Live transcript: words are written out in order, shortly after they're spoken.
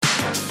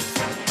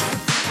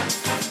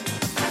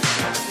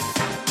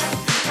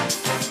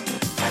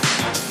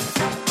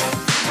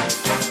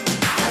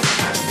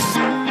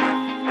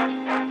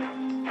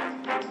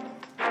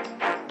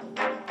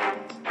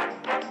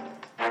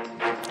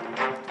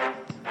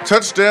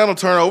Touchdown or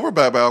turnover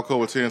by Balco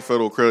with 10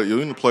 Federal Credit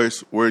Union, the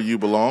place where you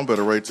belong.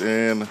 Better rates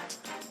and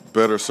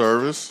better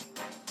service.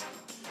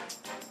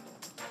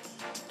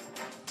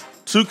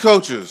 Two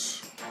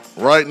coaches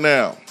right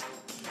now,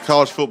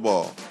 college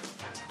football,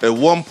 at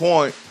one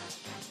point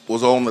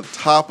was at the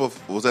top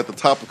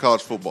of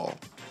college football.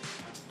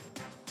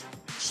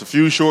 Just a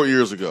few short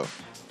years ago.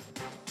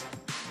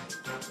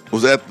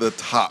 Was at the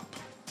top.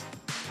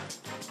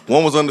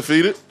 One was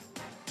undefeated.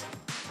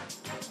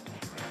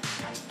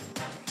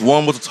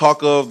 One was the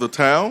talk of the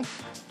town.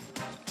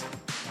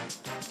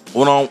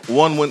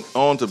 One went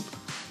on to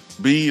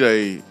be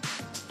a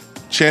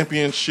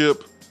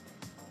championship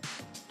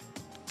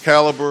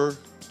caliber,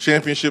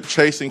 championship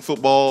chasing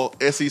football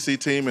SEC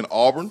team in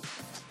Auburn.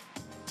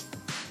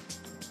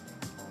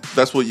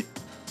 That's what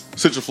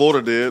Central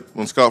Florida did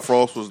when Scott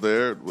Frost was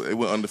there. They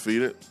went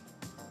undefeated,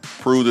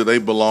 proved that they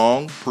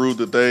belong, proved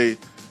that they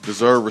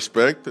deserve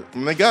respect,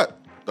 and they got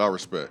our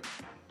respect.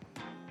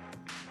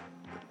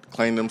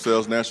 Claimed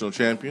themselves national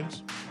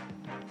champions.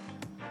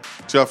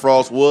 Scott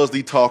Frost was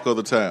the talk of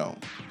the town.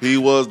 He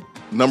was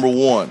number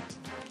one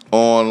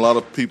on a lot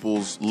of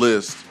people's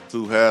list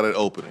who had an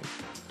opening.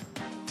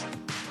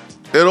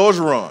 Ed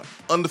Orgeron,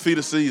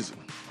 undefeated season.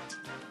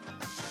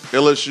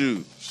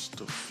 LSU,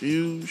 just a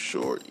few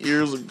short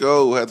years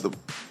ago, had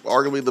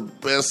arguably the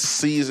best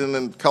season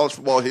in college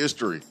football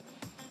history.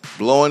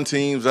 Blowing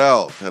teams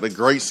out, had a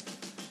great,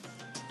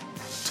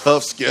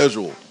 tough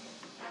schedule.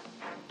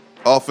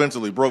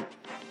 Offensively, broke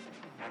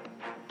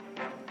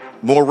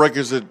more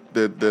records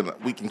that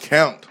we can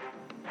count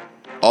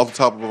off the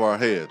top of our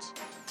heads.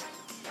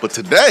 But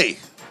today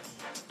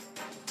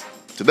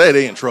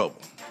they in trouble.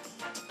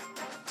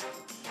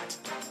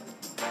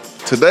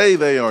 Today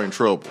they are in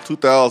trouble.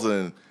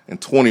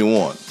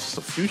 2021, just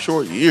a few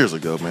short years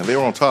ago, man, they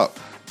were on top.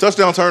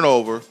 Touchdown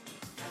turnover.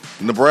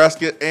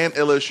 Nebraska and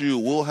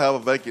LSU will have a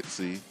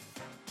vacancy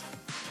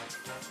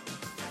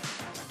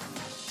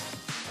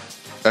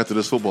after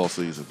this football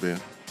season, Ben.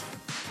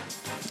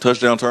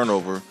 Touchdown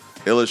turnover.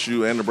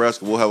 LSU and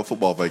Nebraska will have a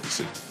football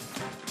vacancy.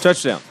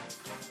 Touchdown.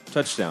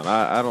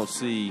 I don't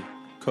see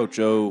Coach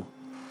O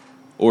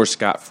or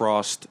Scott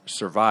Frost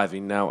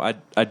surviving. Now,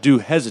 I do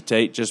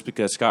hesitate just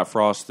because Scott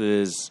Frost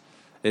is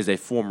a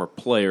former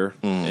player,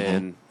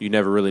 and you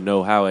never really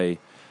know how a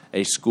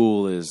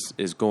school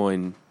is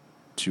going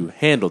to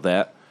handle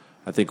that.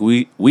 I think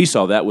we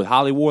saw that with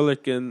Holly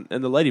Warlick and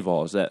the Lady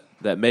Vols, that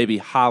maybe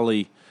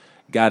Holly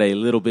got a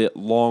little bit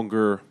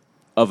longer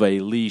of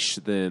a leash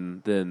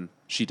than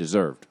she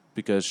deserved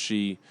because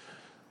she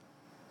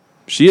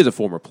is a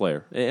former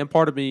player. And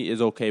part of me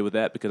is okay with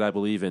that because I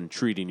believe in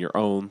treating your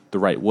own the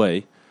right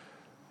way.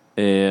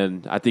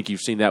 And I think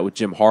you've seen that with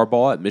Jim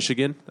Harbaugh at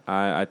Michigan.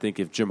 I think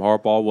if Jim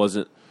Harbaugh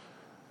wasn't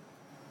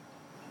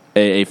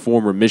a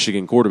former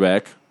Michigan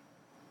quarterback,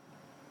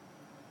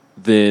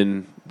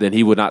 then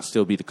he would not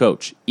still be the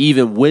coach.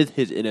 Even with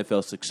his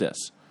NFL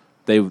success,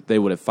 they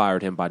would have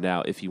fired him by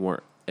now if he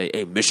weren't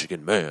a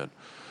Michigan man.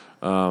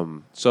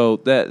 So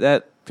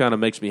that kind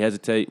of makes me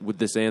hesitate with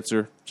this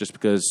answer, just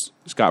because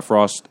Scott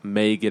Frost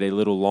may get a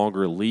little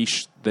longer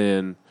leash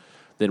than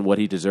what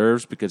he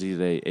deserves because he's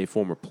a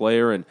former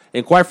player.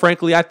 And quite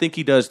frankly, I think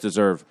he does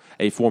deserve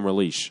a former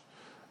leash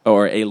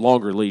or a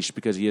longer leash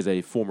because he is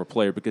a former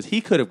player, because he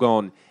could have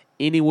gone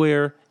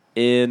anywhere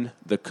in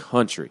the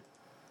country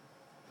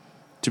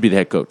to be the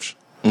head coach.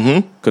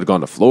 Mm-hmm. Could have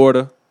gone to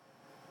Florida.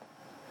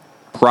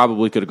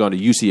 Probably could have gone to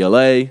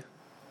UCLA.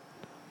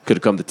 Could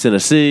have come to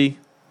Tennessee.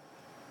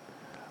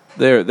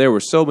 There were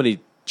so many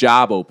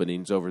job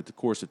openings over the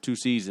course of 2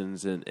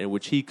 seasons in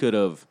which he could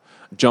have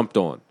jumped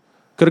on.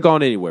 Could have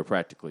gone anywhere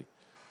practically.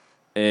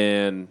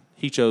 And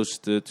he chose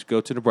to go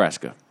to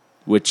Nebraska,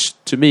 which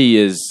to me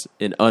is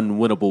an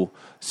unwinnable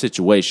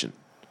situation.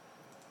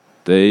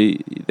 They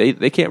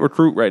can't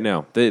recruit right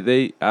now.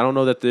 I don't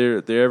know that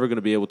they're ever going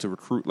to be able to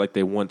recruit like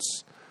they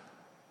once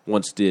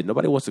did.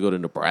 Nobody wants to go to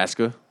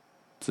Nebraska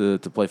to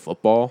play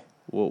football.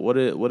 What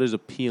is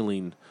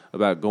appealing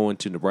about going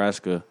to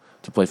Nebraska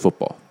to play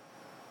football?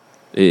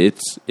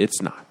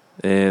 It's not.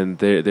 And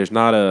there's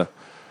not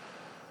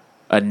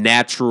a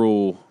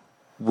natural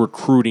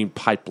recruiting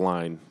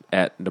pipeline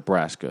at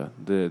Nebraska.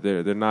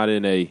 They're not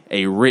in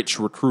a rich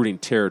recruiting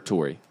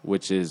territory,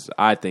 which is,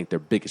 I think, their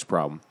biggest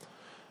problem.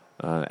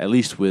 At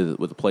least with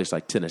a place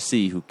like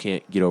Tennessee, who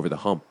can't get over the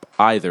hump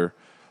either.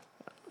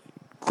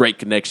 Great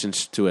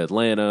connections to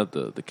Atlanta,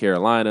 the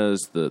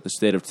Carolinas, the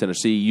state of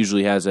Tennessee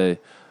usually has a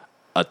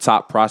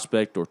top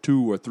prospect or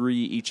 2 or 3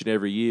 each and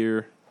every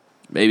year.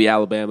 Maybe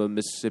Alabama,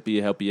 Mississippi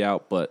will help you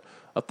out, but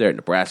up there in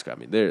Nebraska, I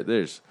mean,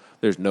 there's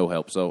no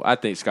help. So I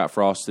think Scott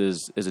Frost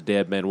is a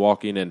dead man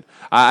walking, and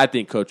I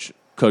think Coach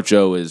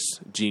O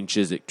is Gene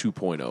Chizik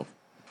 2.0.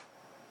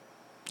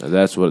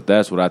 That's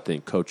what I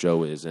think Coach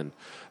O is, and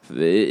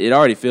it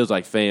already feels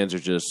like fans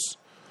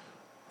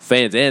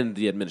and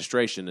the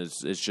administration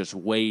is just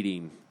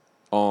waiting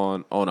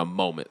on a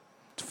moment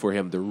for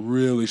him to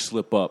really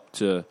slip up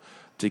to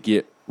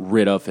get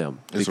rid of him,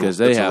 because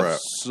they have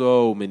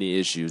so many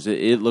issues.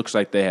 It looks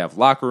like they have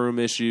locker room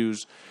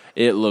issues.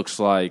 It looks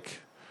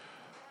like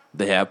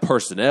they have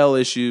personnel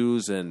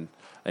issues, and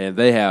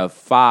they have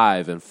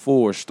 5 and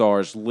 4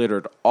 stars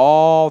littered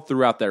all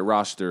throughout that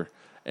roster,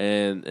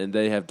 and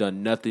they have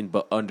done nothing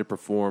but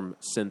underperform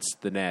since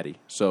the Natty.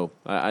 So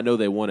I know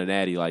they won a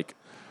Natty like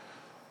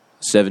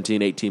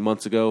 17, 18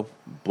 months ago,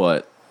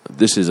 but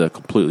this is a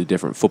completely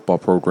different football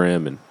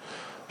program, and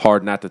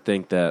hard not to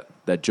think that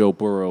Joe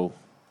Burrow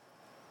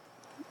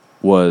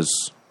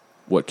was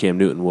what Cam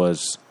Newton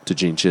was to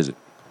Gene Chizik.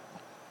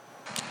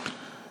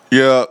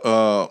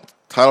 Yeah,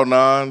 Title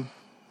IX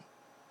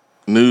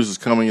news is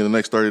coming in the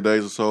next 30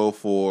 days or so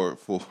for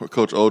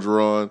Coach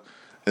Orgeron.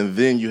 And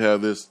then you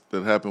have this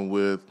that happened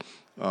with,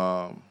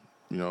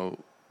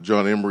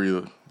 John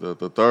Emery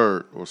the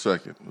third or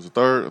second. Was it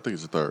third? I think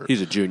it's the third.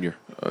 He's a junior.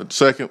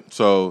 Second.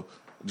 So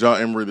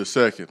John Emery the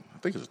second. I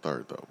think it's the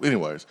third, though.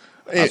 Anyways.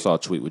 I saw a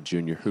tweet with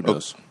junior. Who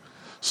knows?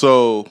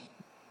 So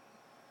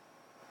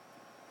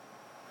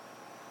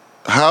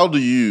how do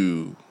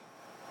you,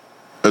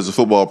 as a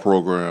football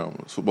program,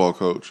 as a football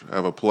coach,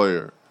 have a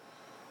player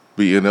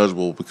be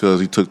ineligible because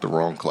he took the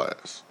wrong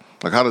class?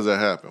 Like, how does that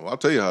happen? Well, I'll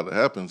tell you how that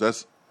happens.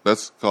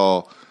 That's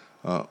called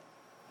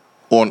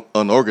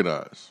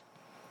unorganized.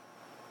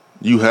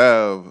 You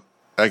have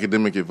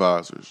academic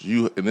advisors.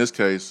 In this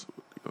case,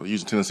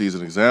 using Tennessee as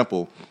an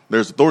example,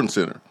 there's the Thornton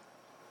Center.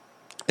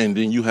 And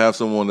then you have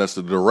someone that's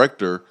the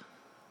director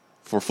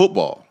for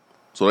football.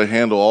 So they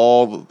handle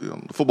all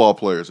the football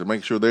players and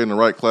making sure they're in the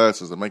right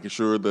classes and making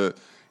sure that,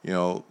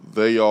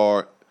 they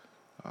are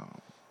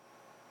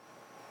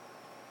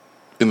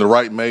in the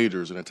right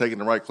majors and they're taking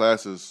the right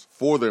classes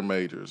for their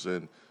majors.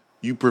 And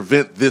you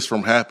prevent this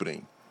from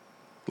happening.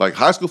 Like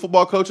high school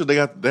football coaches, they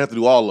have to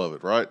do all of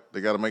it, right?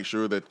 They got to make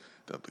sure that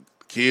the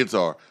kids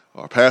are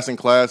passing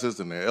classes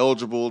and they're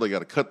eligible. They got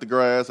to cut the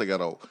grass. They got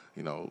to,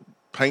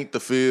 paint the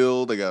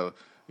field. They got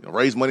to,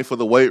 raise money for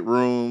the weight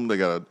room. They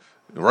got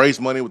to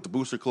raise money with the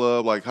booster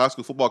club. Like high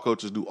school football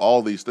coaches do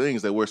all these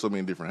things. They wear so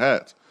many different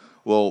hats.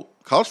 Well,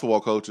 college football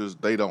coaches,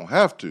 they don't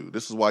have to.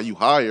 This is why you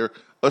hire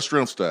a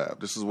strength staff.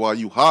 This is why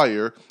you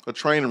hire a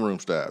training room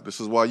staff. This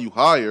is why you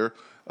hire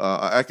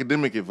an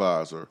academic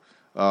advisor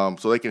so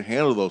they can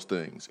handle those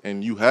things.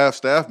 And you have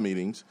staff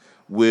meetings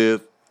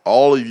with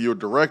all of your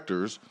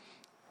directors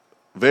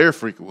very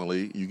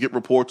frequently. You get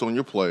reports on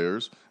your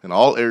players in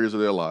all areas of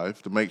their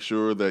life to make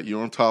sure that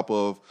you're on top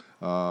of,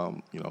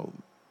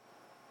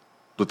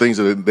 the things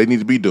that they need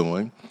to be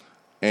doing.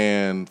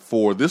 And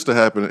for this to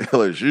happen at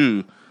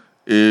LSU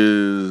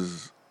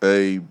is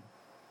a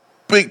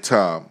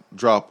big-time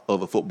drop of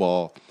the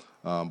football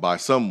by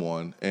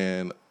someone,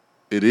 and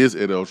it is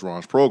Ed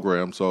Orgeron's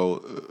program,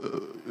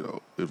 so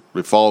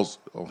it falls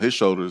on his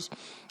shoulders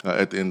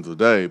at the end of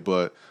the day.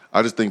 But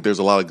I just think there's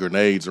a lot of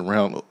grenades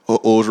around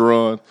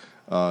Orgeron.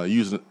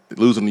 Losing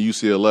to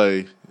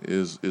UCLA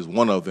is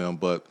one of them,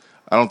 but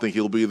I don't think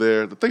he'll be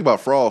there. The thing about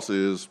Frost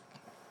is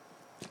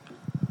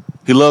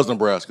he loves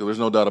Nebraska. There's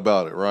no doubt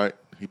about it, right?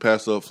 He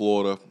passed up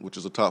Florida, which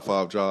is a top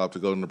 5 job, to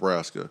go to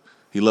Nebraska.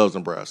 He loves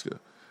Nebraska.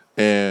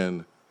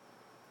 And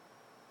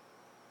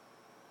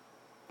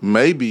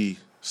maybe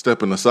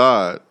stepping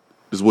aside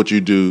is what you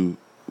do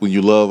when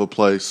you love a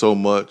place so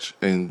much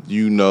and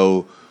you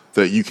know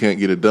that you can't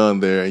get it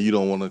done there and you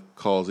don't want to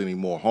cause any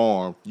more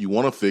harm. You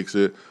want to fix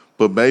it,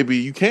 but maybe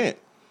you can't.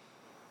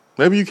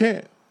 Maybe you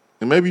can't.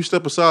 And maybe you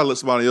step aside and let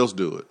somebody else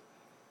do it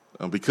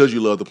because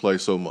you love the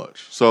place so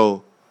much.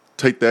 So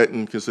take that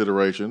in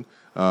consideration.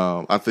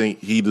 I think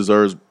he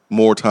deserves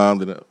more time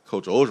than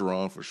Coach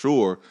Orgeron for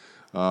sure.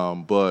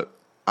 But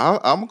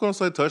I'm going to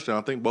say touchdown.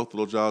 I think both of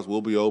those jobs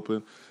will be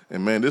open.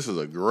 And, man, this is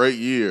a great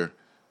year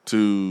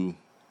to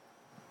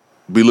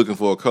be looking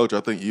for a coach. I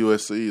think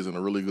USC is in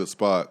a really good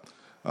spot,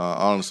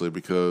 honestly,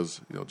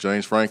 because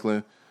James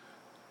Franklin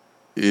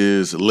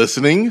is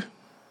listening.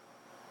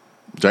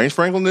 James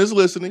Franklin is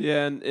listening.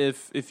 Yeah, and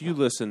if you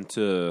listen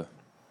to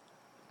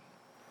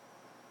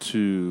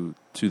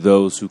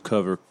those who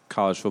cover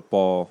college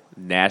football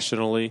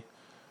nationally,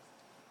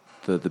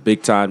 the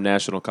big time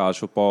national college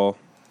football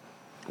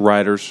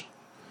writers,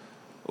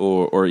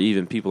 or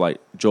even people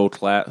like Joel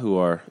Klatt who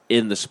are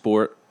in the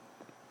sport,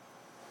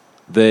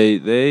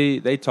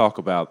 they talk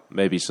about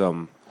maybe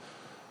some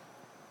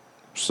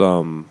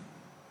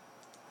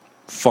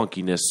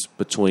funkiness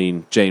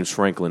between James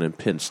Franklin and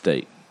Penn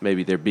State.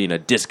 Maybe there being a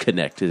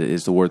disconnect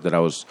is the word that I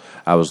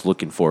was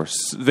looking for.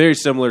 Very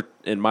similar,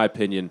 in my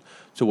opinion,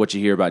 to what you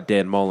hear about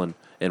Dan Mullen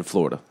in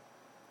Florida.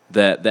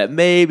 That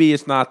maybe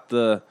it's not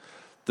the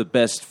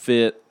best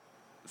fit.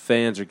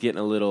 Fans are getting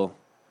a little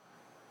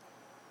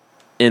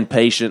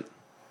impatient.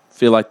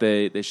 Feel like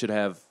they should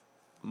have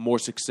more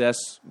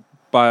success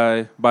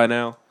by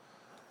now.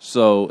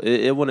 So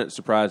it wouldn't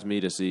surprise me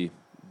to see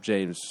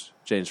James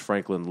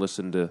Franklin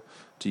listen to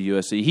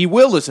USC. He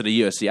will listen to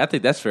USC. I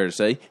think that's fair to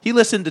say. He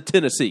listened to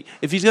Tennessee.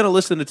 If he's going to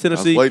listen to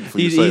Tennessee,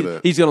 he's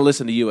going to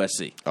listen to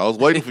USC. I was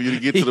waiting for you to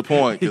get to the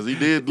point because he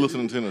did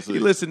listen to Tennessee. He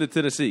listened to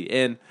Tennessee.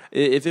 And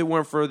if it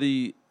weren't for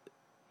the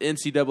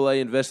NCAA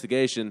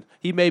investigation,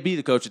 he may be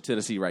the coach of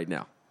Tennessee right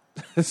now.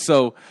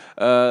 So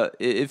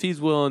if he's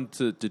willing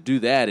to do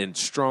that and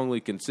strongly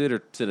consider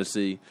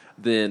Tennessee,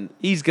 then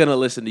he's going to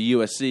listen to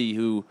USC,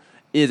 who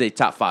is a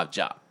top 5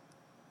 job.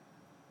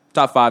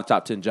 Top 5,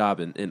 top 10 job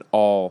in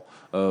all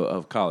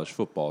of college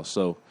football.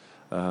 So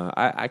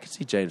I could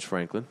see James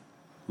Franklin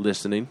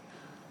listening.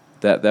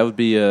 That would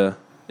be an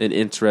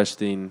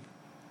interesting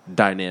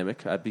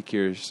dynamic. I'd be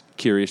curious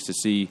to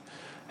see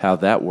how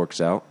that works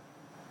out.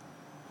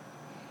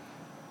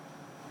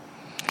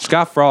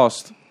 Scott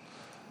Frost,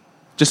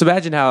 just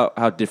imagine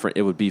how different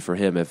it would be for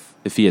him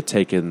if he had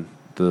taken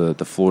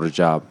the Florida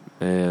job.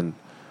 And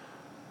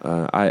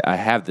I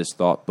have this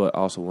thought, but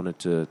also wanted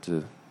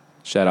to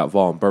shout out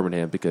Vol in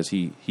Birmingham because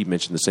he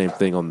mentioned the same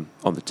thing on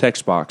the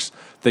text box.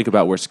 Think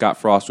about where Scott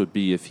Frost would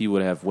be if he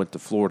would have went to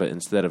Florida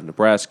instead of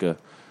Nebraska.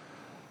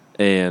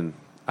 And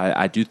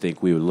I do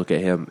think we would look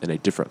at him in a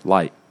different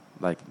light.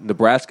 Like,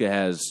 Nebraska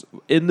has,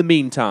 in the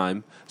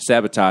meantime,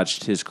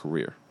 sabotaged his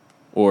career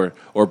or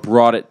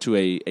brought it to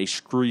a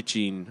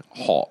screeching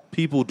halt.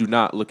 People do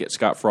not look at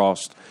Scott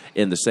Frost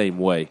in the same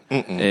way.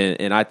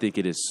 And I think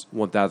it is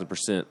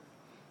 1,000%.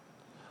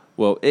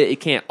 Well, it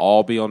can't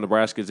all be on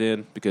Nebraska's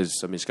end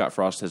because, I mean, Scott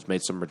Frost has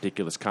made some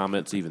ridiculous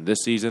comments even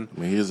this season. I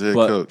mean, he's a head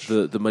but coach.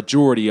 The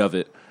majority of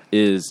it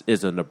is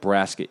a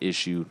Nebraska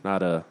issue,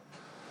 not a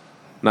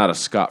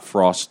Scott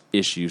Frost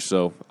issue.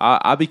 So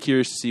I'll be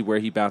curious to see where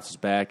he bounces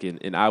back,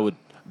 and I would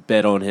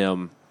bet on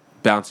him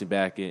bouncing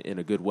back in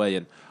a good way.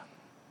 And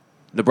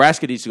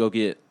Nebraska needs to go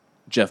get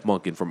Jeff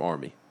Monken from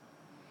Army.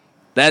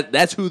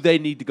 That's who they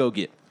need to go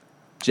get.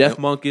 Jeff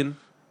Monken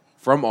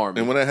from Army.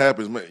 And when that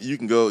happens, man, you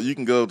can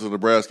go to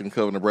Nebraska and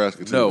cover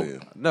Nebraska too.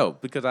 No,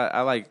 because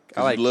I like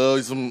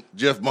love some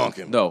Jeff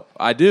Monken. No,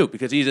 I do,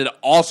 because he's an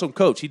awesome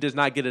coach. He does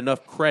not get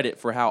enough credit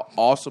for how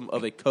awesome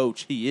of a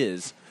coach he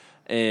is.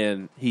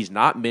 And he's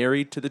not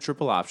married to the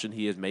triple option.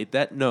 He has made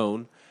that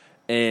known.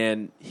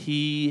 And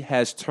he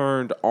has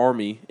turned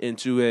Army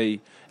into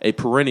a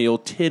perennial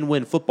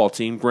 10-win football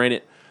team.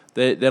 Granted,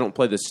 they don't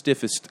play the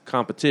stiffest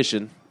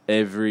competition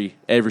every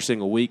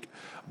single week,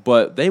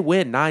 but they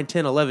win 9,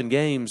 10, 11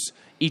 games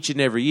each and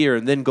every year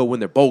and then go win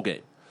their bowl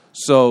game.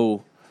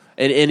 So,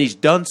 and he's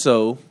done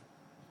so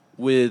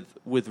with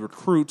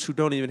recruits who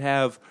don't even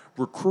have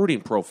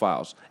recruiting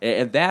profiles.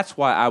 And that's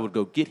why I would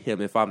go get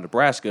him if I'm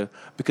Nebraska,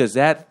 because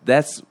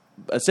that's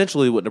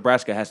essentially what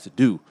Nebraska has to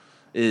do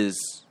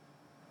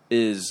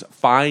is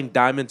find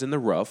diamonds in the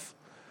rough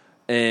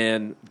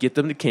and get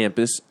them to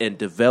campus and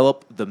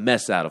develop the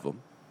mess out of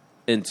them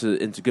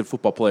into good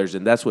football players.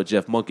 And that's what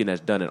Jeff Monken has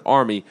done at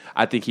Army.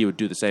 I think he would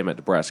do the same at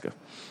Nebraska.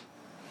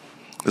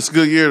 It's a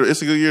good year.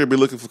 It's a good year to be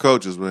looking for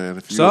coaches,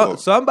 man.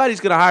 Somebody's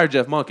going to hire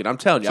Jeff Monken. I'm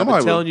telling you. I've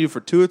been telling you for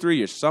 2 or 3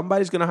 years.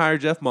 Somebody's going to hire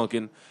Jeff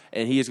Monken,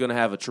 and he is going to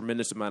have a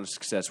tremendous amount of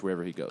success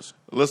wherever he goes.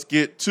 Let's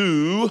get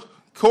to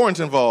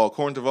Corrington Vol.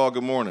 Corrington Vol,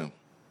 good morning.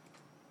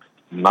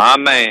 My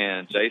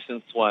man,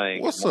 Jason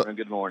Swain. What's up?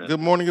 Good morning. Good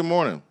morning. Good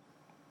morning.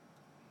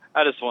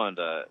 I just wanted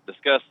to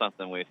discuss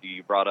something with you.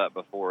 You brought up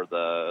before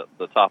the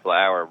top of the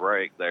hour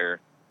break there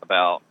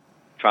about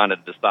trying to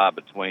decide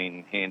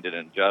between Hendon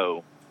and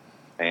Joe.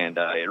 And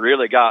it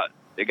really got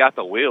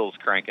the wheels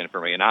cranking for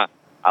me. And I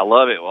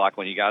love it, like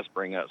when you guys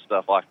bring up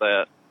stuff like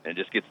that and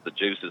it just gets the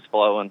juices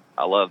flowing.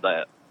 I love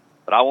that.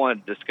 But I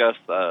wanted to discuss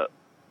a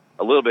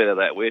little bit of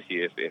that with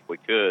you if we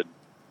could.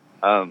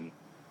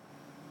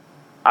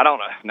 I don't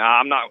know. Now,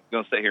 I'm not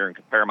going to sit here and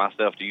compare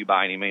myself to you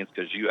by any means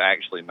because you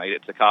actually made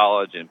it to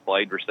college and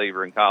played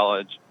receiver in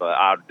college. But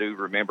I do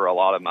remember a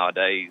lot of my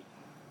days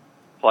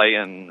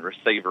playing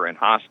receiver in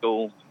high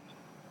school.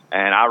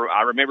 And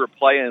I remember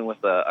playing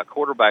with a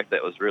quarterback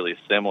that was really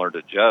similar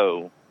to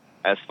Joe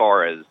as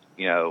far as,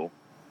 you know,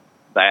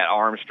 that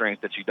arm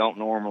strength that you don't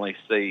normally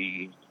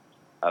see,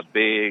 a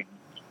big,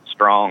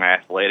 strong,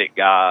 athletic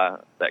guy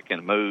that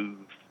can move,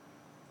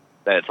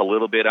 that's a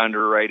little bit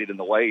underrated in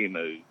the way he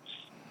moves.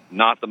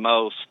 Not the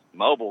most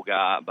mobile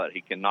guy, but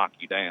he can knock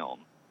you down.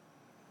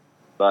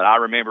 But I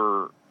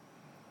remember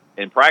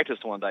in practice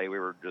one day we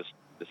were just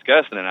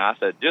discussing it, and I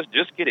said,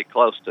 just get it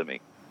close to me.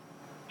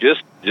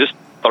 Just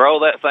throw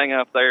that thing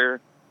up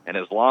there, and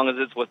as long as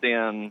it's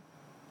within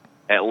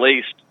at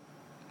least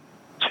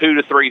 2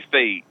 to 3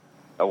 feet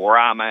of where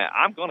I'm at,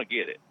 I'm going to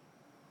get it.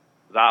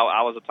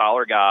 I was a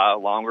taller guy,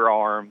 longer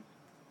arm,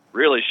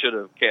 really should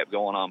have kept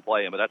going on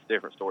playing, but that's a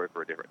different story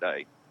for a different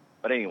day.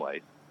 But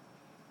anyways,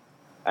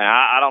 and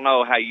I don't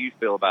know how you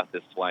feel about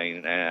this,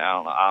 Swain, and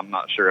I'm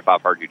not sure if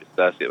I've heard you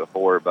discuss it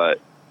before, but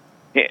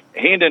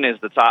Hendon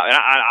is the top, and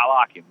I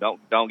like him.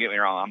 Don't get me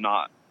wrong.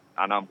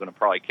 I know I'm going to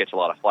probably catch a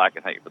lot of flack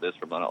and hate for this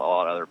from a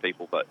lot of other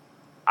people, but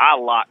I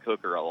like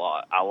Hooker a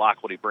lot. I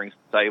like what he brings to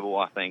the table.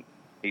 I think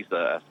he's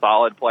a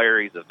solid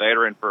player. He's a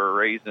veteran for a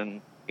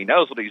reason. He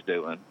knows what he's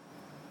doing.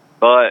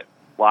 But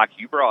like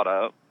you brought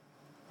up,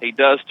 he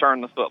does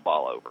turn the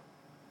football over.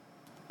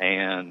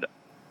 And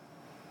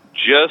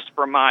just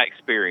from my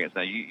experience,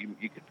 now you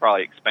could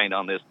probably expand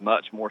on this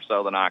much more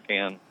so than I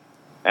can,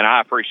 and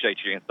I appreciate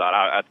your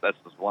insight. That's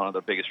one of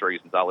the biggest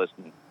reasons I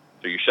listen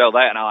to your show.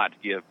 That, and I like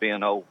to give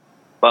Ben old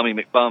Bummy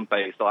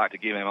McBumface, I like to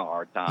give him a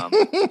hard time.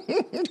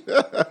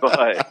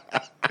 But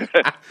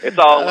It's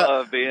all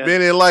love, Ben. Ben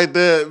didn't like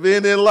that.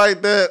 Ben didn't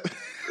like that.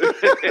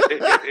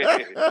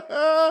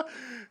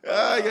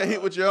 You got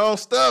hit with your own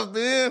stuff,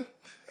 Ben.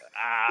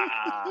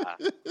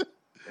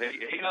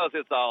 He knows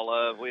it's all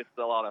love. It's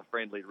a lot of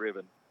friendly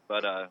ribbon.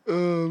 But, oh,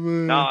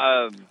 man.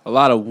 no, a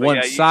lot of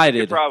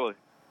one-sided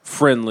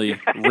friendly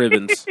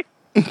ribbons.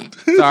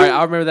 Sorry,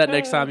 I'll remember that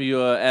next time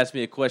you ask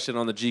me a question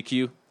on the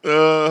GQ. Uh-huh.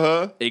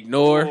 Oh,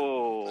 Ignore.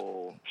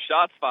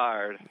 shots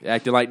fired.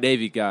 Acting like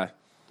Navy guy.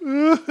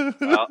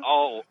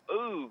 Ooh.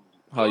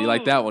 Oh, you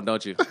like that one,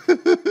 don't you?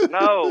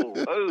 No.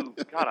 Ooh.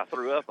 God, I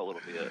threw up a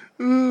little bit.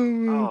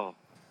 Oh.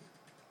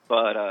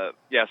 But,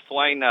 yeah,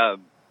 Swain,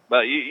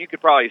 but you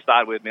could probably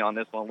side with me on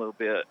this one a little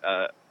bit.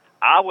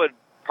 I would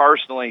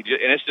personally,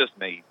 and it's just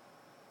me,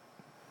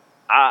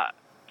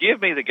 give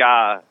me the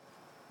guy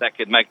that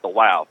could make the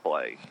wow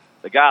play.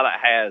 The guy that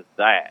has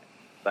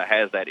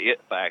that it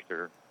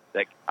factor.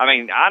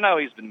 I know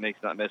he's been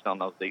missing on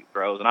those deep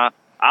throws, and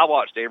I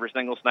watched every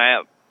single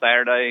snap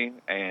Saturday,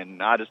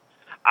 and I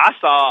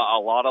saw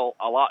a lot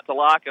to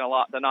like and a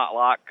lot to not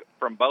like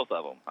from both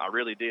of them. I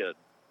really did,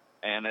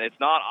 and it's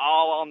not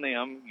all on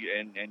them.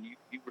 And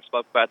you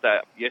spoke about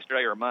that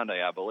yesterday or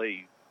Monday, I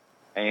believe,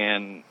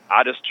 and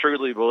I just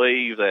truly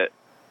believe that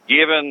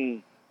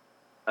given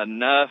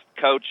enough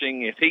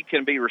coaching, if he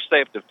can be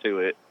receptive to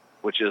it,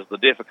 which is the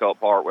difficult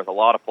part with a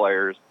lot of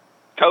players.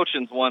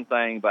 Coaching's one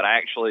thing, but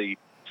actually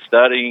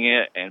studying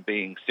it and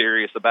being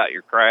serious about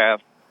your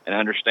craft and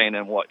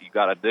understanding what you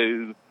got to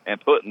do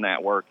and putting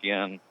that work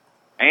in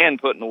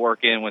and putting the work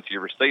in with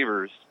your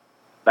receivers,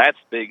 that's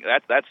big.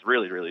 That's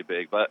really, really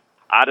big. But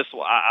I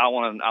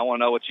want to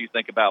know what you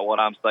think about what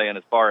I'm saying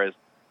as far as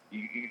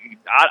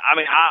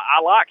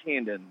I like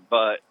Hendon,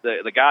 but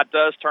the guy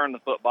does turn the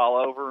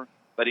football over,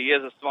 but he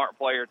is a smart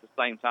player at the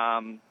same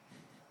time,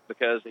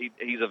 because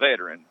he's a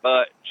veteran.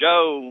 But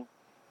Joe,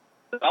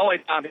 the only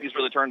time he's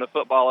really turned the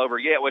football over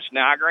yet, which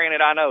now, granted,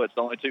 I know it's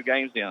only 2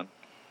 games in,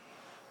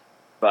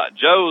 but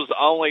Joe's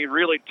only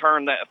really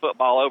turned that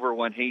football over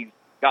when he's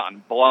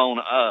gotten blown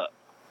up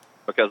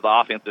because the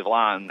offensive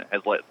line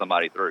has let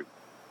somebody through.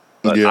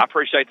 But I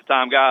appreciate the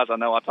time, guys. I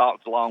know I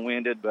talked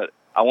long-winded, but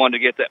I wanted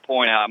to get that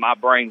point out. My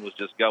brain was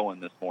just going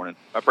this morning.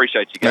 I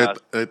appreciate you guys.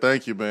 Hey,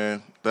 thank you,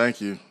 man.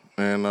 Thank you.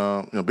 And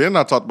Ben and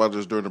I talked about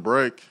this during the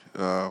break.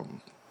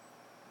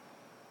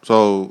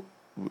 So,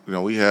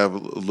 we have a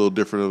little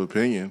different of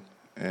opinion,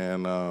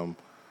 and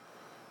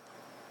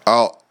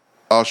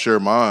I'll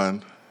share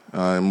mine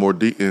in more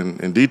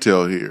in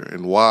detail here,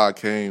 and why I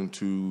came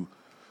to,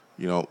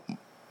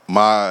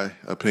 my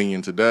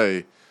opinion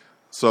today.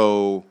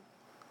 So,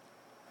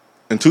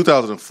 in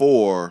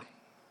 2004,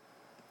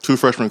 2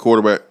 freshman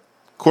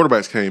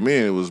quarterbacks came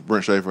in. It was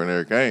Brent Schaefer and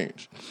Eric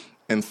Ainge,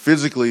 and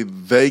physically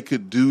they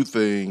could do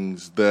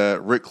things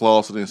that Rick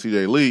Clausen and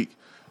C.J. Leak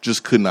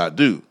just could not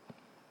do.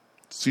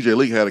 C.J.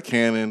 Leak had a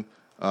cannon.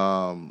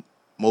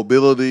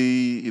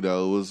 Mobility,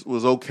 was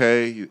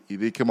okay. He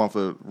did come off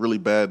a really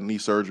bad knee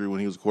surgery when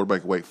he was a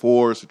quarterback at Wake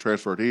Forest. He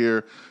transferred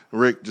here.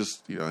 Rick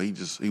just,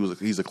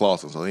 he's a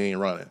Clausen, so he ain't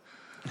running.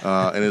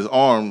 And his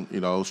arm,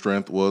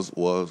 strength was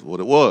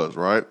what it was,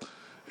 right?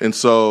 And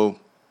so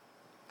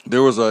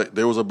there was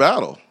a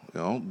battle,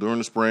 during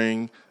the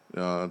spring,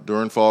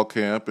 during fall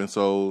camp, and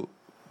so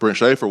Brent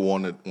Schaefer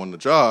won the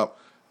job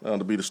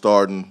to be the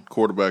starting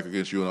quarterback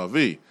against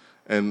UNLV.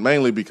 And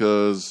mainly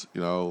because,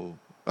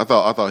 I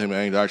thought him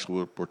and Ainge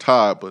actually were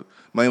tied, but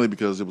mainly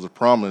because it was a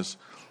promise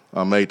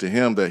made to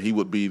him that he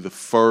would be the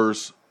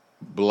first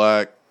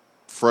black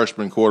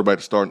freshman quarterback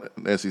to start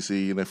in the SEC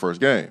in their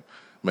first game,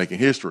 making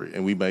history.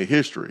 And we made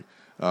history.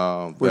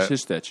 Where's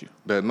his statue?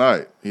 That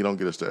night. He don't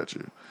get a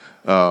statue.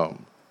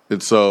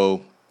 And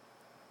so,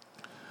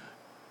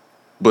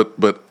 but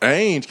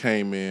Ainge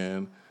came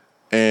in,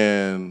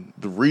 and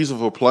the reason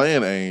for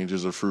playing Ainge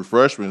as a true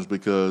freshman is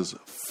because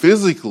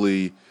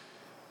physically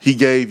he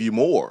gave you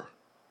more.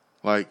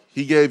 Like,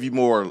 he gave you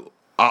more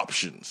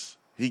options.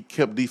 He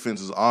kept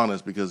defenses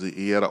honest because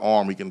he had an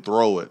arm, he can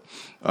throw it.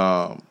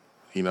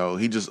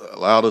 He just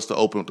allowed us to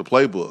open up the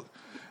playbook.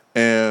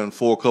 And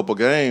for a couple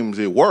games,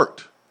 it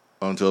worked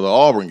until the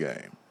Auburn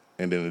game.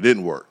 And then it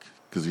didn't work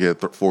because he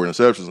had 4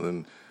 interceptions.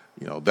 And,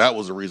 that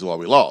was the reason why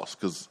we lost,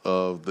 because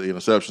of the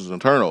interceptions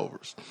and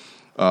turnovers.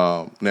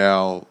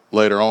 Now,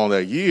 later on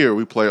that year,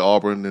 we played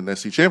Auburn in the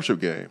SEC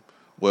championship game.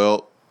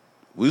 Well,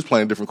 we was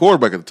playing a different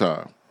quarterback at the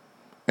time.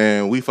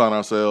 And we found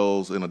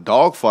ourselves in a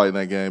dogfight in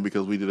that game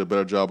because we did a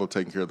better job of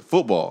taking care of the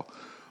football.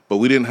 But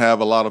we didn't have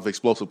a lot of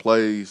explosive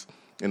plays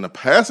in the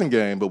passing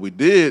game, but we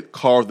did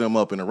carve them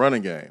up in the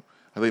running game.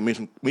 I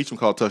think Meacham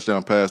caught a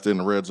touchdown pass in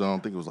the red zone.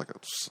 I think it was like a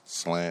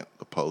slant,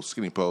 a post,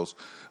 skinny post.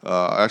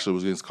 Actually, it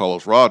was against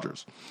Carlos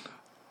Rogers.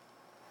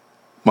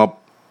 What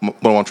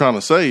I'm trying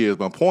to say is,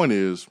 my point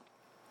is,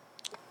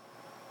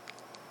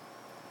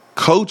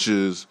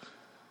 coaches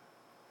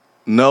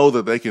know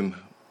that they can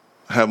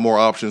have more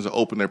options to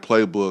open their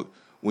playbook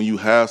when you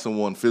have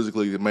someone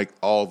physically to make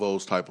all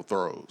those type of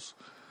throws.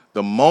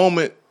 The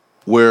moment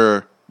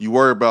where you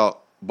worry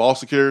about ball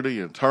security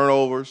and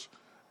turnovers,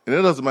 and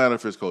it doesn't matter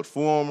if it's Coach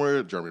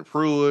Fulmer, Jeremy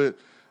Pruitt,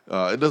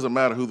 It doesn't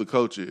matter who the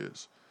coach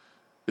is.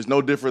 It's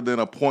no different than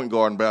a point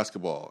guard in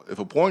basketball. If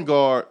a point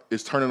guard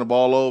is turning the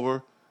ball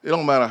over, it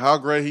don't matter how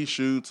great he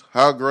shoots,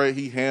 how great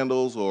he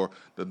handles, or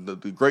the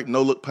great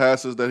no-look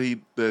passes that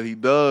he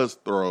does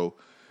throw.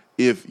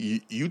 If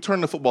you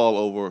turn the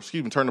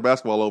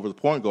basketball over to the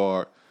point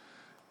guard,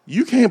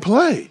 you can't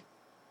play.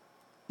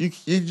 You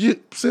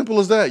simple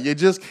as that. You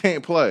just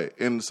can't play.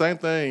 And the same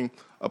thing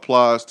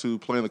applies to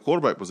playing the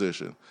quarterback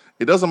position.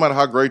 It doesn't matter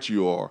how great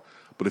you are,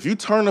 but if you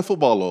turn the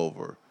football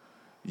over,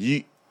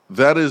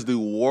 that is the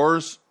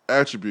worst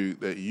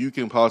attribute that you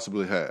can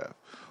possibly have.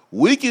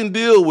 We can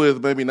deal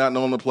with maybe not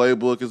knowing the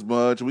playbook as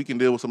much. We can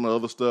deal with some of the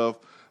other stuff.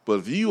 But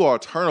if you are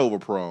turnover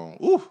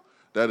prone,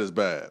 that is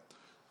bad.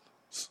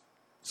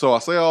 So I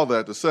say all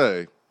that to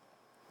say,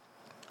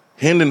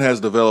 Hendon has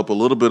developed a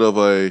little bit of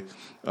a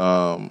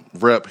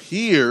rep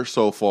here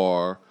so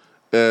far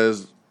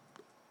as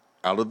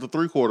out of the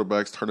 3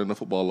 quarterbacks turning the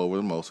football over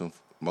the most in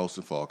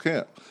fall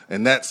camp.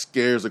 And that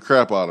scares the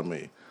crap out of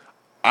me.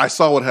 I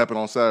saw what happened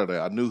on Saturday.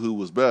 I knew who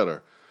was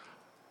better.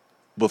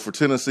 But for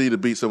Tennessee to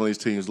beat some of these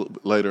teams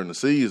later in the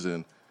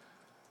season,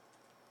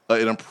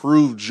 an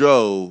improved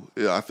Joe,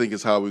 I think,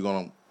 is how we're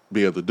going to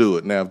be able to do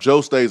it. Now, if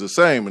Joe stays the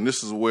same, and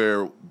this is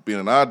where Ben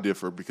and I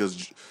differ,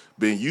 because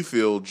Ben, you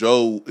feel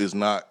Joe is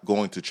not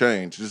going to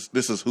change.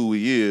 This is who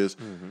he is.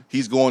 Mm-hmm.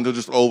 He's going to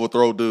just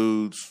overthrow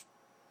dudes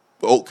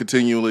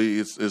continually.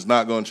 It's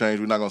not going to change.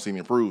 We're not going to see any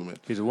improvement.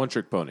 He's a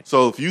one-trick pony.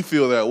 So if you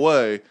feel that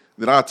way,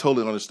 then I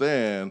totally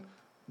understand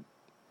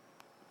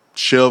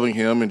shelving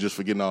him and just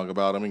forgetting all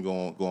about him and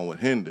going with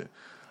Hendon.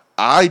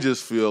 I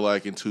just feel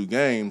like in 2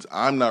 games,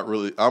 I'm not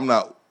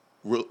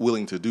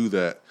willing to do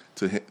that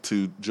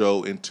to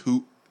Joe in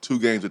two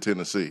games at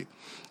Tennessee.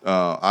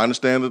 I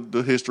understand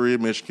the history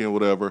of Michigan,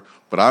 whatever,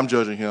 but I'm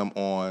judging him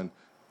on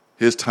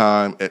his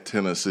time at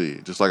Tennessee,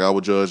 just like I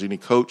would judge any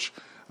coach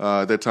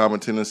at that time in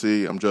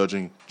Tennessee. I'm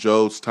judging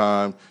Joe's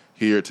time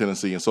here at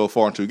Tennessee, and so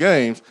far in 2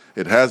 games,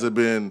 it hasn't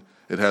been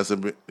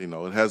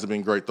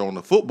great throwing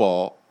the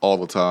football all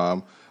the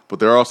time, but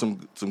there are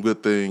some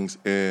good things.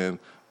 And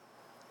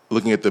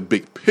looking at the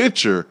big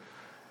picture,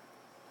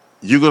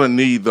 you're going to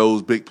need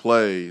those big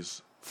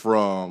plays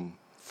from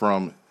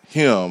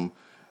him,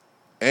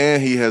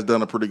 and he has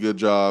done a pretty good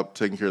job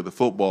taking care of the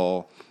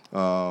football,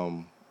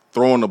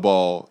 throwing the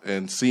ball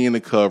and seeing the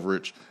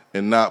coverage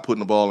and not putting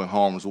the ball in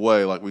harm's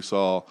way like we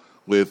saw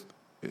with,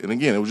 and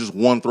again, it was just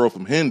one throw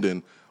from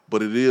Hendon,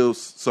 but it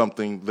is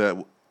something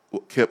that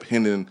kept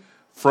Hendon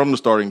from the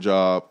starting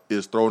job,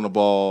 is throwing the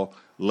ball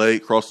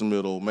late, across the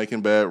middle,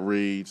 making bad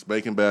reads,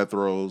 making bad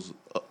throws,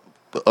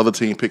 the other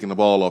team picking the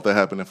ball off. That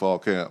happened in fall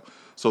camp.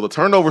 So the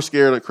turnover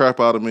scared the crap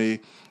out of me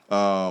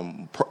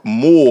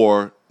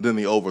more than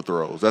the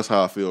overthrows. That's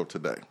how I feel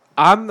today.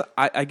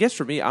 I guess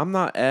for me, I'm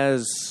not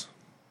as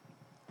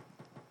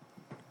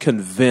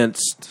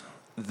convinced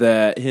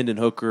that Hendon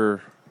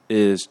Hooker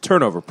is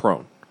turnover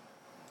prone.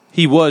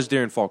 He was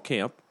during fall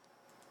camp.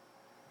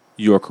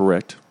 You are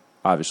correct.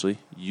 Obviously,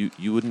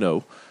 you would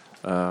know.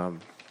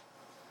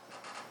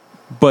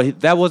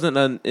 But that wasn't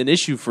an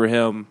issue for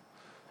him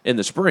in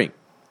the spring,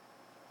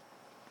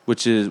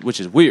 which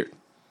is weird.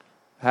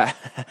 How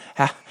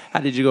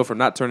did you go from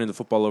not turning the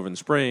football over in the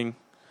spring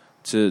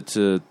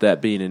to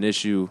that being an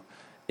issue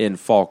in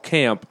fall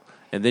camp?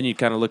 And then you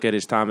kind of look at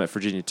his time at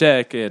Virginia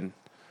Tech and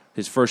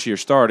his first year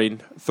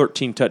starting,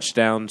 13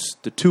 touchdowns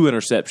to 2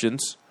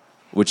 interceptions,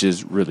 which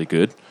is really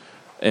good.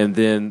 And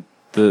then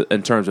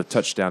in terms of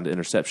touchdown to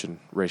interception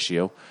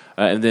ratio.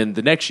 And then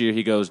the next year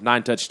he goes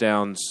 9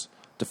 touchdowns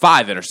to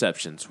 5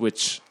 interceptions,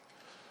 which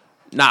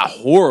not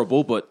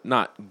horrible, but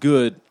not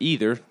good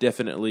either.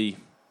 Definitely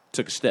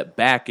took a step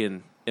back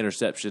in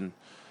interception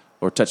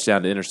or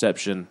touchdown to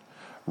interception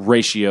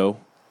ratio.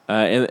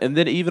 And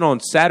then even on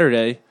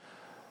Saturday,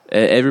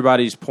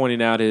 everybody's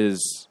pointing out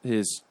his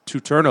 2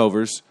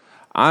 turnovers.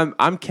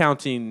 I'm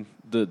counting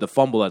the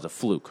fumble as a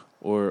fluke,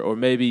 or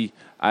maybe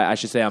I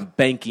should say I'm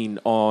banking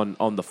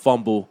on the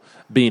fumble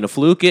being a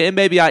fluke, and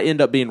maybe I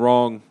end up being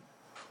wrong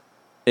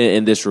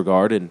in this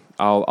regard, and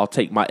I'll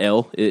take my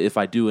L if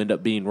I do end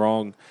up being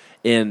wrong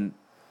in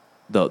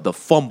the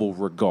fumble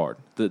regard.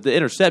 The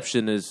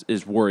interception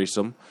is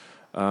worrisome,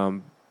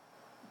 but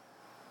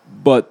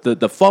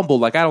the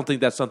fumble, I don't think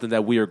that's something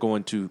that we are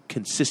going to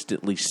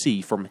consistently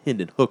see from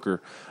Hendon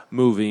Hooker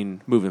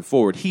moving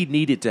forward. He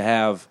needed to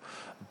have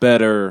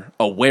better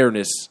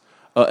awareness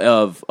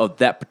of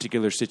that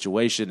particular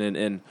situation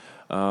and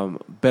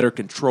better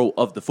control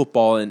of the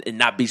football and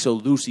not be so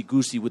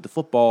loosey-goosey with the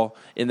football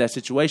in that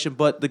situation.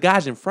 But the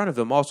guys in front of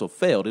him also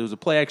failed. It was a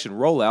play-action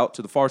rollout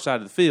to the far side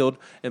of the field,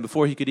 and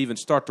before he could even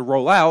start to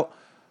roll out,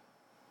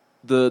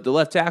 the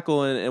left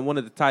tackle and one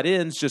of the tight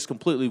ends just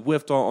completely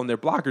whiffed on their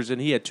blockers,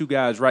 and he had 2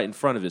 guys right in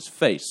front of his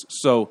face.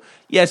 So,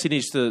 yes, he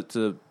needs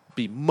to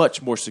be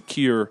much more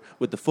secure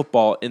with the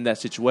football in that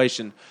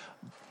situation.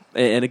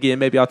 And again,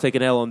 maybe I'll take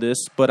an L on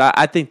this, but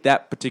I think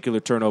that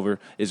particular turnover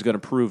is going to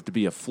prove to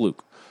be a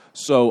fluke.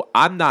 So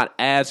I'm not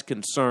as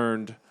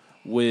concerned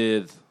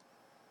with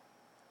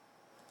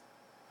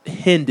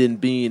Hendon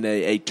being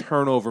a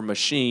turnover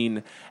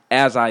machine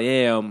as I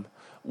am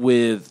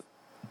with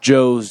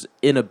Joe's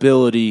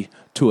inability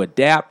to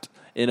adapt,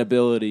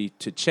 inability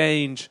to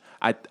change.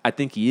 I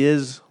think he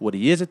is what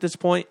he is at this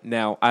point.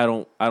 Now, I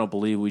don't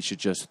believe we should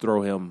just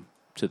throw him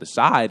to the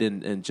side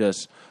and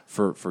just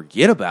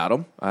forget about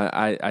him.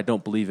 I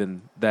don't believe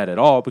in that at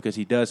all, because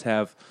he does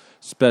have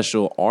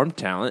special arm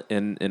talent,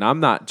 and I'm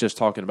not just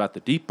talking about the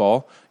deep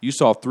ball. You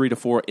saw 3 to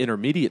 4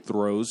 intermediate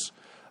throws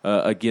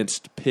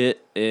against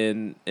Pitt,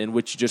 in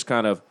which you just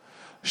kind of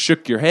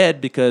shook your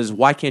head, because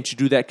why can't you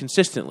do that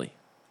consistently?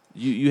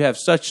 You have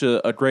such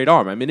a great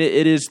arm. I mean,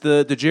 it is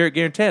the Jarrett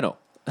Garantano.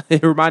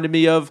 It reminded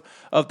me of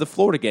the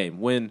Florida game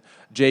when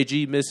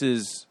JG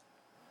misses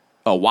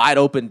a wide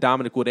open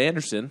Dominic Wood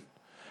Anderson,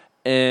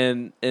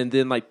 and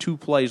then like 2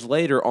 plays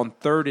later on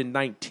 3rd and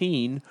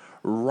 19,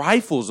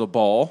 rifles a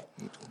ball.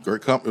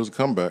 It was a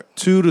comeback.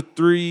 2 to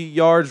 3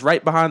 yards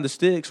right behind the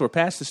sticks or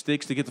past the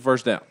sticks to get the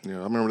first down. Yeah,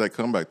 I remember that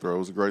comeback throw. It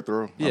was a great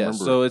throw. Yeah,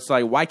 so it's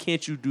like, why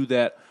can't you do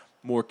that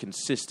more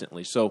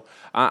consistently? So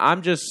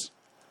I'm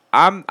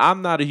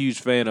not a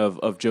huge fan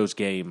of Joe's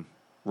game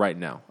right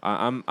now.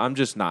 I'm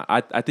just not.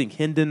 I think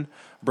Hendon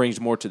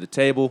brings more to the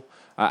table.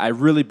 I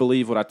really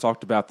believe what I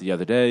talked about the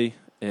other day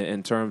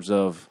in terms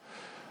of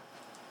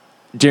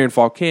during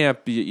fall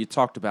camp. You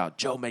talked about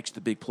Joe makes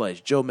the big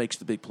plays. Joe makes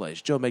the big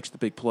plays. Joe makes the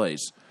big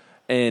plays.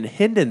 And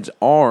Hendon's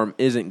arm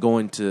isn't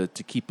going to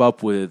keep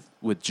up with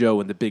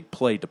Joe in the big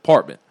play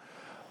department.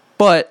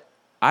 But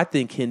I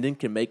think Hendon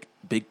can make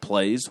big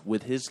plays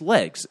with his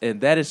legs,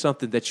 and that is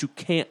something that you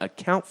can't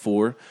account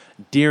for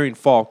during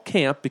fall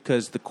camp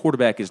because the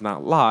quarterback is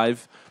not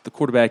live. The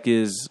quarterback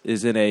is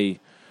in a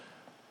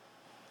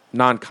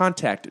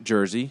non-contact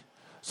jersey,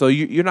 so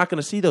you're not going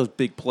to see those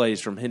big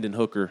plays from Hendon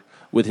Hooker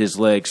with his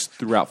legs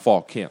throughout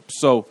fall camp.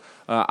 So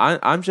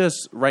I'm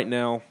just right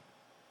now,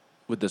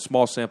 with the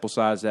small sample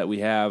size that we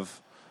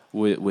have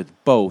with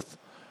both,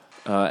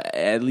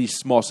 at least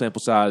small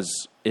sample size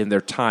in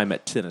their time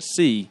at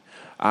Tennessee,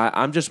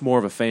 I'm just more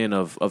of a fan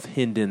of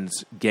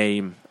Hendon's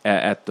game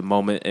at the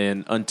moment.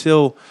 And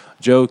until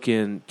Joe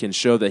can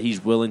show that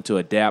he's willing to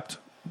adapt,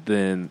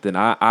 then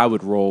I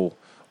would roll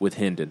with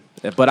Hendon.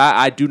 But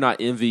I do not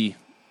envy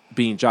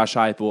being Josh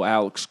Heupel,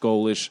 Alex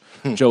Golish,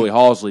 Joey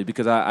Halsley,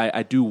 because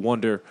I do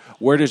wonder,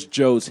 where does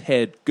Joe's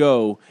head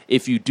go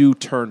if you do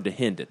turn to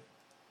Hendon?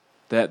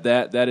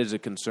 That is a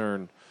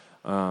concern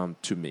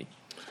to me.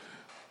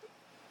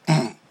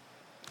 I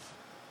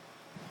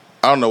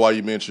don't know why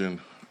you mentioned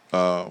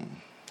Hendon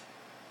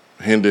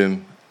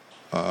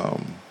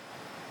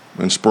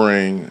in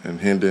spring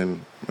and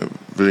Hendon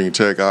Virginia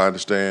Tech. I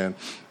understand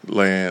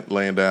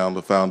laying down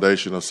the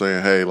foundation of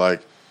saying, hey,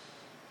 like,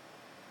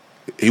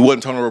 he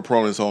wasn't turnover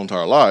prone his whole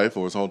entire life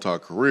or his whole entire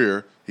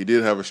career. He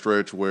did have a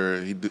stretch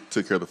where he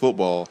took care of the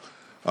football.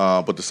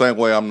 But the same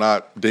way I'm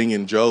not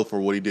dinging Joe for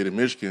what he did in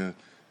Michigan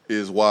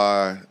is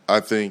why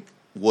I think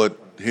what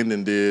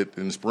Hendon did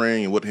in the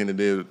spring and what Hendon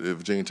did at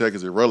Virginia Tech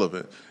is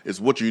irrelevant. It's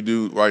what you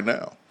do right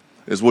now.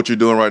 It's what you're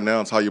doing right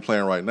now. It's how you're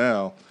playing right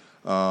now.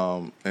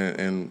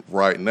 And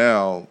right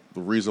now,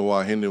 the reason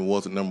why Hendon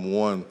wasn't number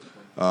one,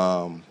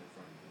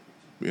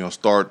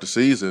 start the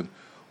season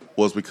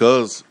was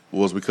because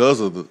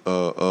of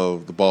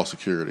the ball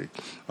security,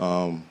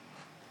 and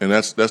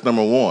that's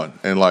number one.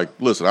 And like,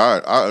 listen,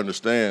 I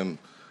understand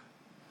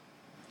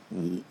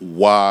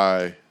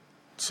why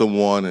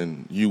someone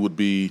and you would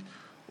be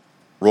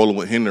rolling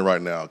with Hendon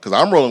right now, because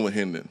I'm rolling with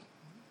Hendon.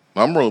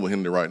 I'm rolling with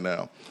Hendon right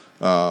now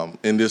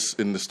in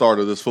the start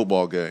of this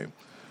football game.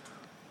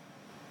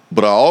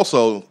 But I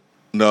also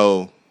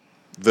know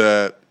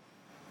that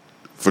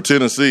for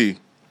Tennessee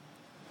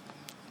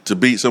to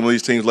beat some of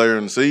these teams later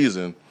in the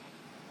season,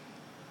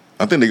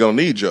 I think they're going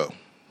to need Joe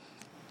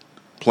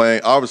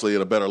playing, obviously,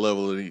 at a better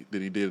level than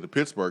he did at the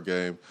Pittsburgh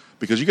game,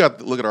 because you got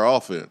to look at our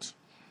offense.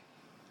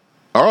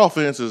 Our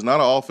offense is not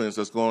an offense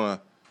that's going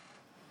to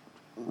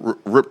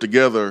rip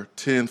together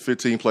 10,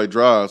 15-play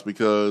drives,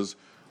 because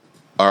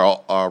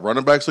our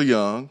running backs are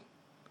young,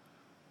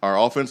 our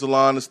offensive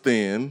line is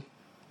thin,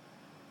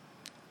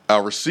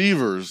 our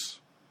receivers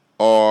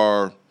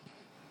are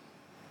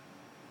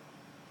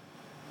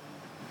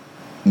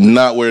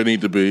not where they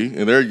need to be,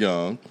 and they're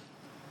young.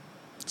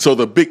 So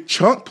the big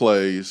chunk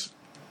plays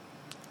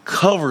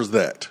covers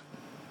that.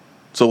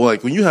 So,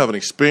 like, when you have an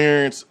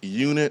experienced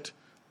unit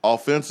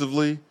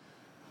offensively,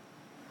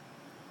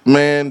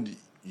 man,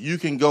 you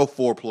can go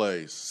 4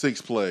 plays,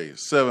 6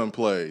 plays, 7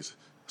 plays.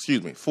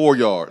 4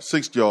 yards,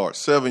 6 yards,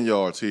 7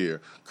 yards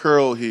here,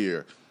 curl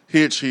here,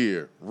 hitch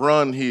here,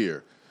 run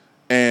here,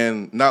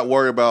 and not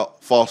worry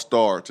about false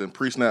starts and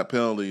pre-snap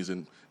penalties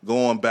and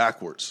going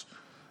backwards,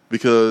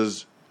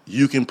 because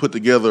you can put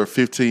together a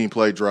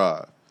 15-play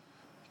drive.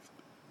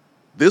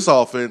 This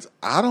offense,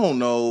 I don't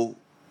know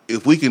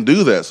if we can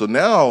do that. So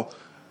now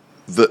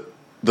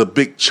the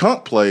big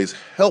chunk plays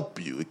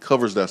help you. It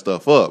covers that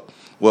stuff up.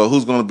 Well,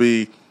 who's going to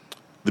be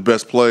the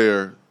best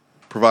player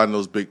providing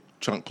those big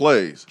chunk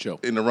plays? Joe.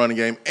 In the running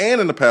game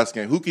and in the pass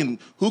game? Who can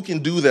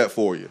do that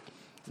for you?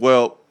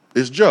 Well,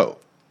 it's Joe.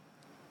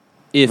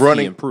 If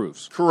he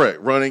improves. Correct,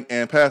 running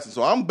and passing.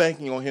 So I'm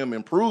banking on him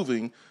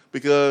improving,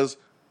 because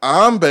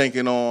I'm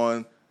banking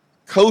on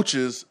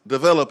coaches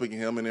developing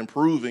him and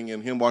improving,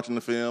 and him watching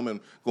the film and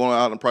going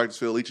out in the practice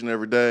field each and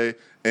every day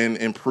and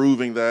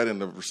improving that, and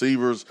the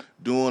receivers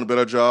doing a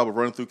better job of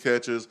running through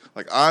catches.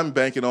 Like, I'm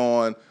banking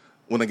on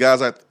when the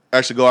guys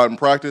actually go out and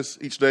practice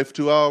each day for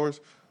 2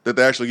 hours, that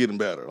they're actually getting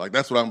better. Like,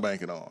 that's what I'm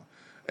banking on.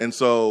 And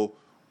so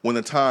when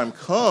the time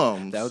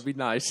comes, that would be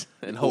nice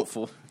and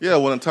hopeful. Yeah,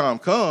 when the time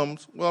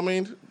comes, well, I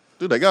mean,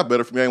 dude, they got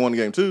better from me. I ain't won the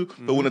game too.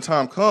 Mm-hmm. But when the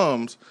time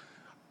comes,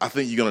 I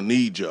think you're going to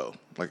need Joe.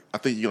 Like, I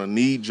think you're going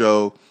to need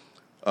Joe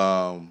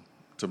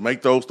to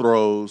make those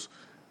throws.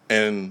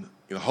 And,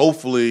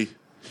 hopefully,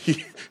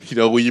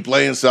 when you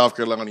play in South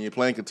Carolina and you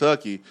play in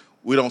Kentucky,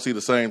 we don't see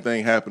the same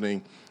thing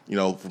happening,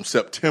 from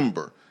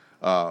September.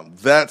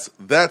 That's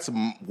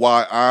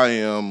why I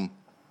am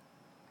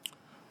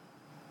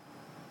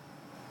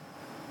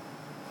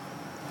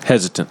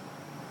hesitant.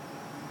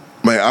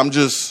 Man, I'm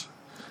just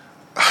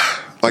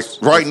like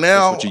right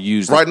now.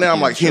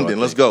 I'm like Hendon.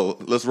 Let's go.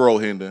 Let's roll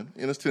Hendon.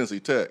 And it's Tennessee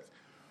Tech,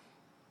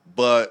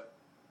 but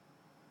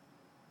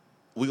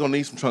we're gonna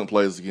need some chunk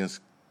plays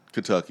against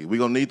Kentucky. We're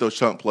gonna need those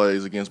chunk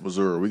plays against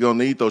Missouri. We're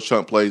gonna need those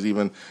chunk plays,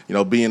 even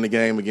be in the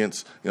game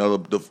against the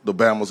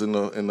Bamas and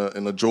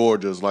the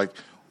Georgias. Like,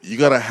 you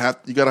gotta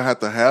have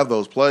to have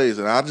those plays.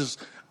 And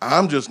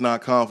I'm just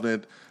not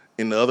confident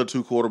in the other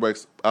two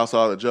quarterbacks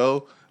outside of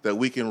Joe that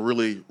we can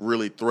really,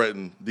 really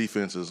threaten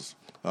defenses.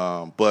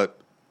 But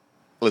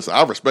listen,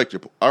 I respect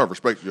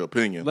your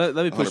opinion. Let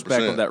me push 100%.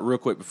 Back on that real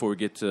quick before we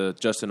get to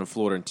Justin in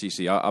Florida and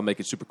TC. I'll make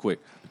it super quick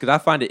because I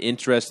find it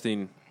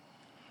interesting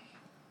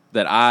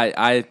that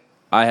I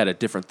had a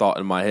different thought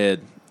in my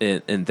head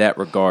in that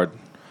regard,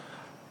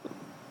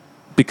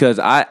 because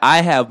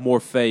I have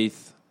more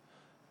faith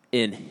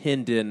in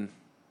Hendon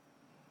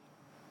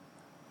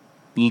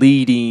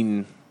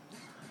leading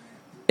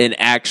an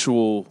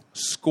actual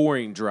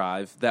scoring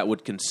drive that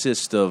would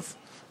consist of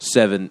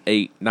 7,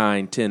 8,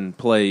 9, 10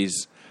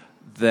 plays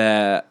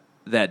that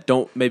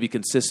don't maybe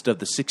consist of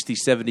the 60,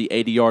 70,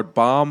 80-yard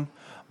bomb,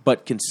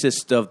 but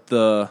consist of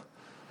the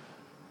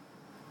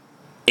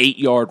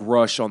 8-yard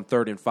rush on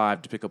 3rd and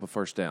 5 to pick up a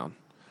first down.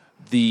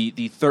 The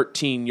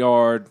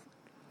 13-yard,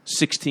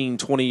 16,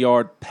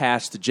 20-yard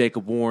pass to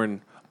Jacob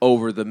Warren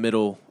over the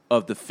middle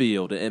of the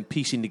field and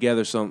piecing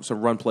together some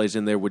run plays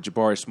in there with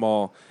Jabari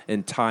Small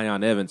and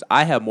Tyon Evans.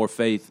 I have more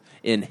faith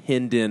in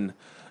Hendon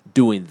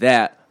doing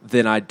that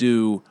than I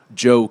do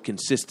Joe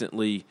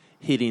consistently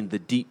hitting the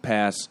deep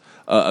pass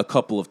a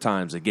couple of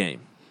times a game.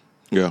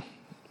 Yeah,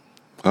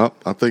 I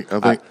think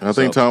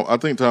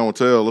time will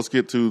tell. Let's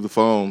get to the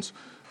phones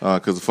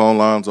because the phone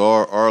lines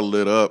are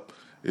lit up.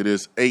 It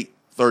is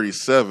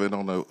 8:37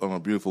 on a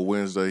beautiful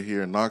Wednesday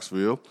here in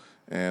Knoxville,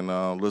 and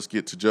let's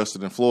get to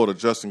Justin in Florida.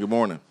 Justin, good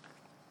morning.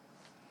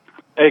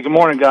 Hey, good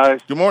morning, guys.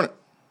 Good morning.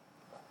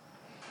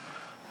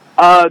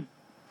 I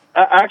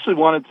actually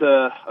wanted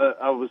to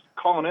I was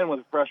calling in with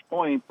a fresh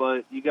point,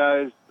 but you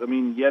guys,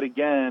 yet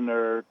again,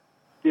 are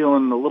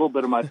stealing a little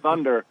bit of my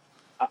thunder.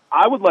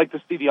 I would like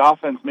to see the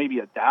offense maybe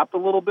adapt a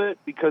little bit,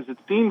 because it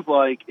seems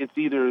like it's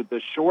either the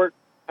short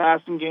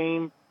passing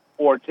game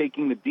or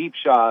taking the deep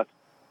shots.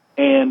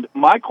 And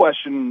my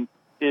question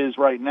is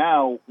right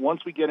now,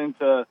 once we get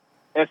into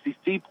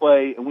SEC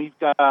play and we've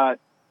got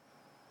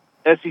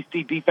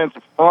SEC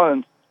defensive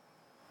fronts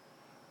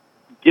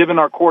giving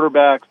our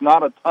quarterbacks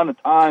not a ton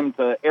of time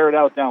to air it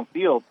out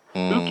downfield,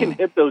 who can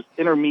hit those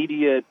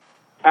intermediate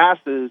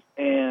passes?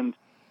 And,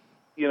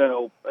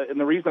 and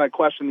the reason I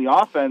question the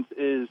offense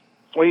is,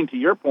 Swain, to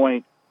your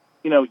point,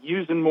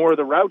 using more of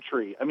the route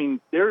tree.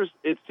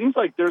 It seems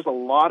like there's a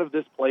lot of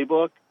this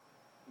playbook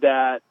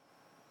that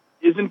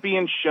isn't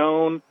being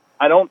shown.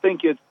 I don't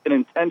think it's an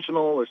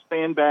intentional or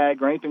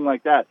sandbag or anything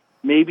like that.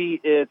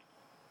 Maybe it's,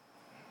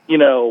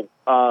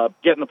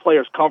 getting the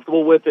players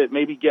comfortable with it,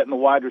 maybe getting the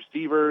wide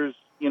receivers,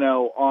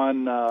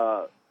 on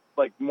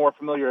more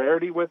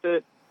familiarity with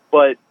it.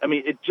 But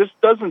it just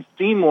doesn't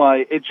seem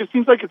like, it just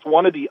seems like it's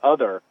one or the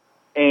other.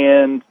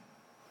 And,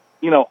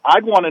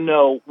 I'd want to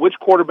know which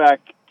quarterback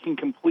can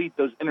complete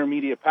those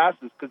intermediate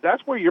passes, because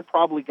that's where you're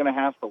probably going to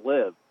have to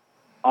live.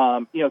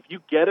 If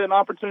you get an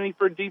opportunity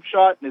for a deep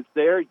shot and it's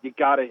there, you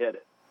got to hit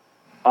it.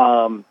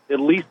 At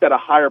least at a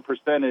higher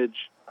percentage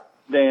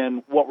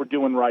than what we're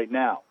doing right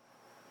now,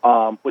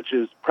 which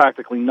is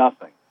practically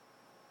nothing.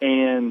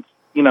 And,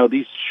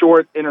 these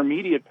short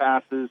intermediate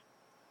passes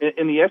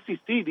in the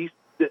SEC,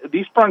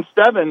 these front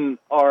seven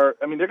are,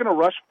 they're going to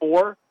rush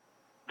 4,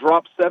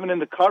 drop 7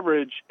 into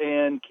coverage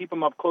and keep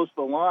them up close to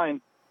the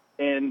line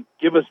and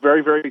give us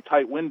very, very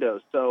tight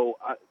windows. So,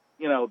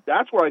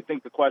 that's where I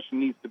think the question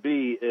needs to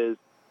be is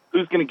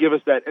who's going to give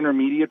us that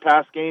intermediate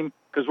pass game,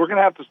 because we're going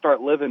to have to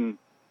start living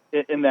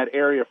in that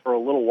area for a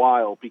little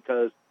while,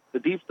 because the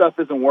deep stuff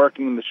isn't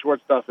working and the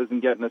short stuff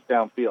isn't getting us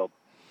downfield.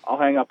 I'll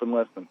hang up and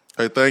listen.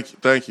 Hey,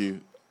 thank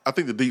you. I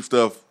think the deep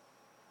stuff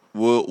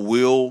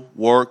will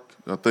work.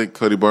 I think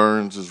Cuddy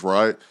Burns is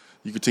right.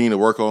 You continue to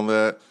work on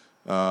that.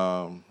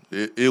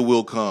 It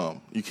will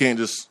come. You can't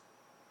just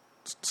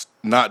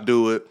not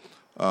do it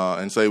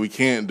and say we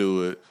can't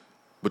do it,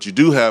 but you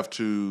do have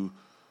to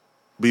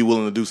be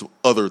willing to do some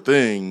other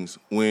things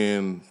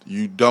when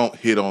you don't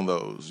hit on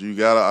those.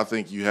 I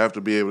think you have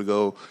to be able to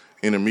go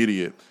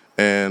intermediate.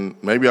 And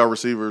maybe our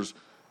receivers,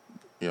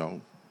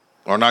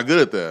 are not good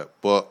at that.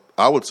 But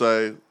I would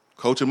say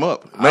coach them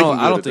up. I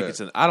don't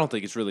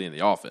think it's really in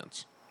the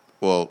offense.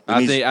 Well,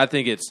 I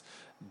think it's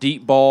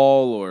deep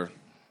ball or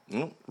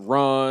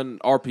run,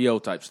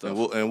 RPO type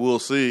stuff. And we'll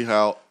see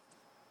how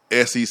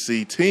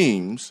SEC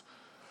teams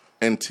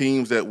and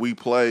teams that we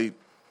play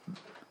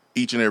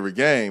each and every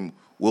game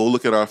will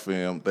look at our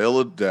film. They'll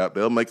adapt.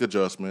 They'll make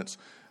adjustments.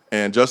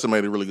 And Justin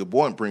made a really good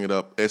point bringing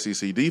up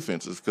SEC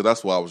defenses because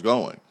that's where I was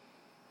going.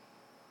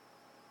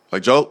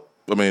 Like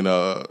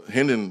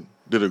Hendon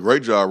did a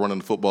great job running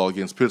the football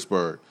against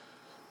Pittsburgh.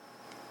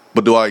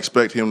 But do I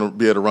expect him to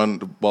be able to run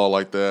the ball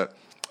like that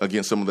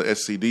against some of the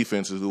SEC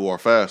defenses who are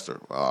faster?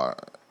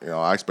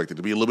 I expect it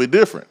to be a little bit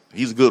different.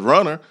 He's a good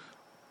runner,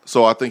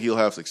 so I think he'll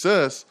have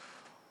success.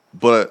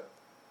 But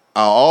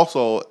I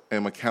also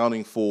am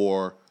accounting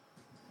for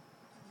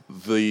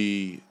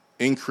the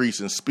increase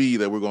in speed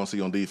that we're going to see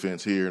on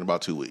defense here in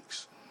about 2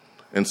 weeks.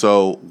 And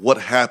so what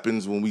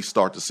happens when we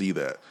start to see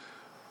that?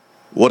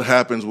 What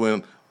happens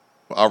when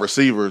our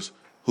receivers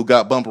who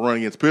got bump and run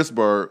against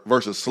Pittsburgh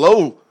versus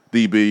slow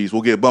DBs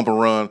will get bump and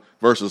run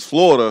versus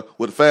Florida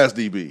with fast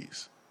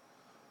DBs?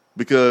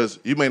 Because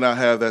you may not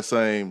have that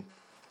same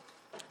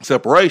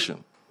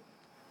separation.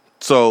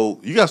 So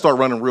you got to start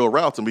running real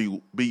routes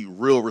and be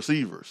real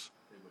receivers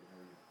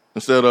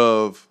instead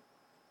of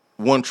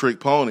one-trick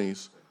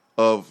ponies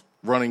of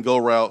running go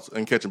routes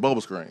and catching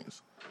bubble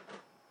screens.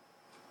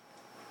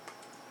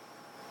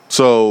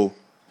 So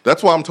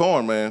that's why I'm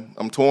torn, man.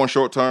 I'm torn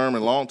short term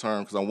and long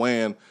term because I'm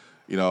weighing.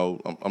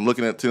 I'm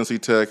looking at Tennessee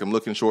Tech. I'm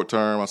looking short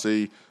term. I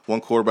see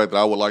one quarterback that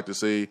I would like to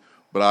see,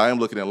 but I am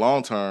looking at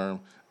long term,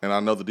 and I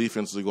know the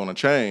defenses are going to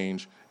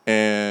change.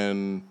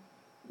 And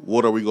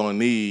what are we going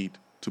to need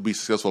to be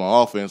successful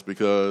on offense?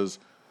 Because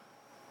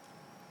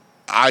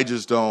I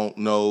just don't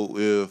know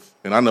if,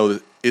 and I know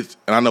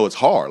it's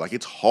hard. Like,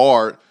 it's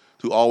hard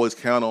to always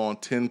count on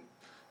 10,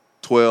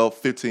 12,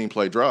 15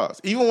 play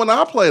drives. Even when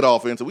I played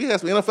offense, we had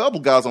some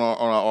NFL guys on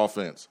our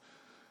offense.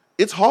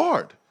 It's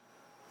hard.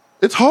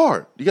 It's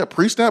hard. You got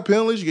pre-snap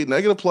penalties. You get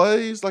negative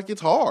plays. Like,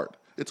 it's hard.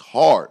 It's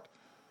hard.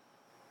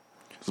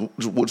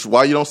 Which is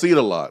why you don't see it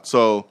a lot.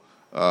 So,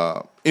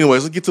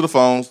 anyways, let's get to the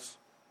phones.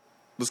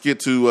 Let's get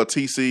to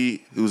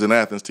TC, who's in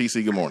Athens.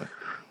 TC, good morning.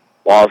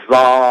 What's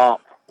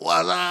up?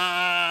 What's up?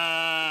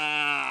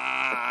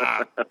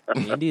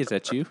 Andy, is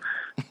that you?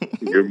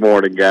 Good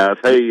morning, guys.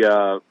 Hey,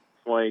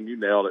 Swain, you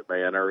nailed it,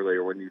 man,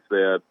 earlier when you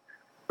said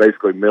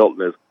basically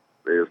Milton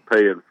is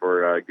paying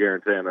for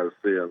guaranteeing those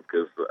sins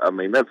because,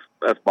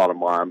 that's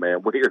bottom line,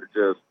 man. We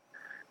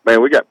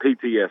got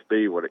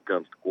PTSD when it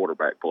comes to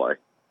quarterback play.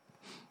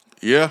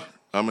 Yeah.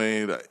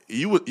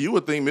 You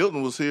would think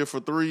Milton was here for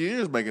 3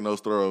 years making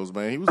those throws,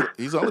 man.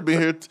 He's only been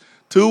here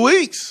 2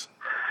 weeks.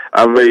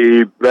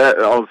 That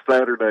on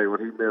Saturday when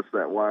he missed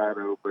that wide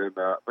open,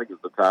 I think it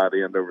was the tight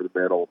end over the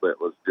middle that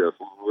was just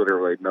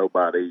literally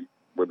nobody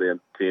within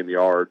 10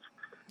 yards.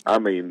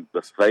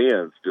 The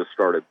fans just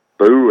started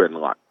booing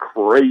like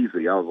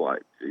crazy. I was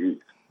like, geez,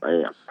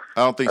 man.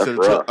 I don't think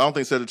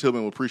Cedric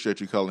Tillman would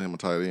appreciate you calling him a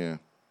tight end.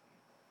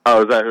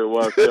 Oh, is that who it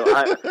was?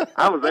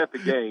 I was at the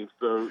game,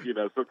 so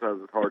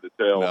sometimes it's hard to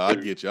tell. No, I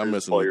get you. I'm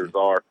messing with you. Players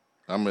are.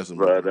 I'm messing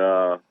with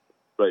you.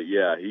 But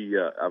yeah, he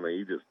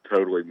just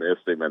totally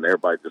missed him, and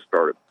everybody just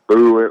started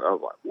booing. I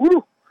was like,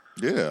 woo!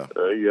 Yeah.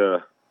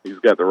 He's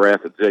got the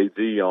wrath of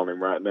JG on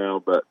him right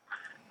now, but.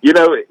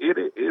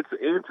 It's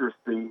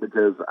interesting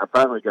because I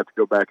finally got to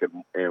go back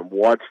and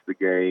watch the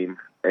game,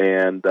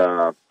 and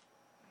the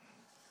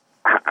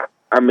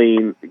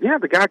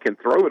guy can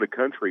throw it a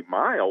country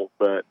mile,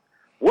 but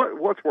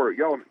what's worse?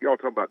 Y'all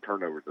talking about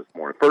turnovers this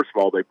morning. First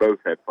of all, they both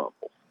had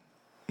fumbles,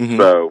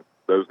 so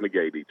those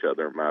negate each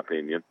other, in my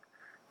opinion.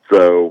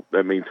 So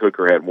that means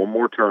Hooker had one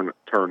more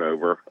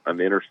turnover,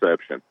 an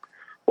interception.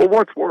 Well,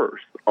 what's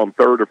worse? On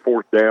third or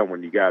fourth down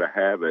when you got to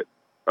have it,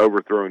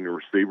 overthrowing the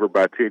receiver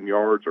by 10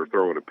 yards or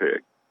throwing a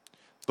pick?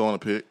 Throwing a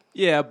pick.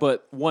 Yeah,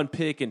 but one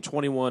pick in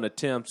 21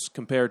 attempts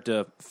compared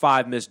to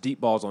 5 missed deep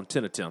balls on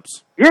 10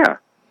 attempts. Yeah.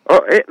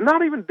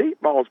 Not even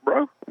deep balls,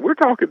 bro. We're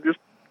talking just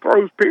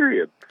throws,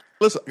 period.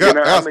 Listen,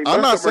 guys,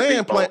 I'm not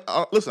saying play.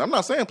 I'm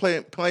not saying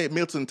play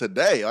Milton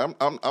today.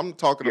 I'm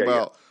talking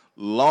about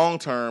long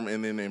term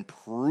and then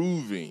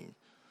improving.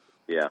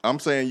 Yeah, I'm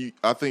saying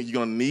I think you're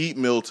going to need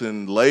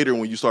Milton later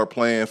when you start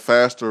playing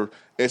faster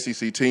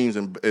SEC teams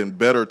and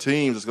better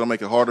teams. It's going to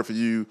make it harder for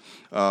you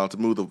to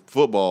move the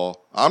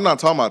football. I'm not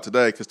talking about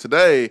today because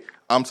today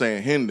I'm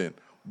saying Hendon,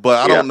 but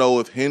I don't know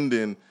if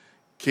Hendon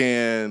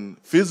can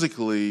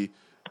physically,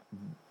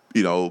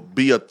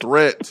 be a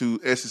threat to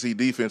SEC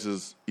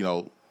defenses,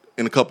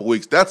 in a couple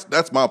weeks.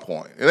 That's my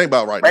point. It ain't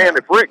about right now. Man,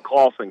 if Rick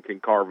Clausen can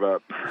carve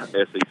up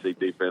SEC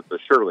defenses,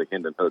 surely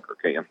Hendon Hooker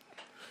can.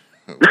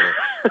 Well,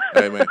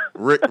 hey man,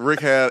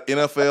 Rick had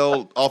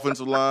NFL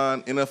offensive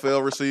line,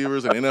 NFL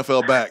receivers, and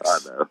NFL backs. I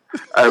know.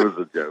 That was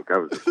a joke. I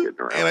was just kidding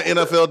around. And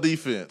an NFL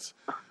defense.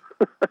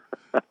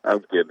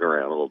 I'm kidding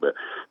around a little bit.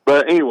 But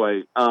But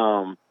anyway,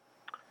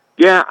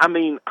 yeah, I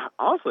mean,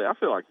 honestly, I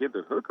feel like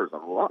Hendon Hooker's a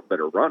lot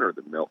better runner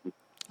than Milton.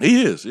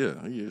 He is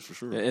for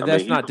sure. And I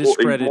that's mean, not he's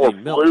discrediting more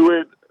Milton.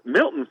 fluid.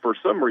 Milton, for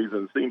some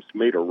reason, seems to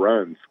me to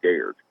run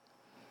scared.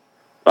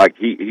 Like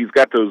he's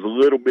got those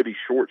little bitty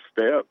short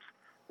steps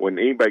when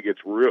anybody gets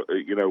real,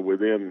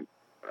 within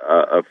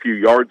a few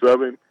yards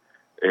of him,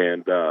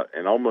 and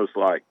almost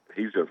like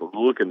he's just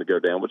looking to go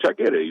down. Which I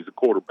get it. He's a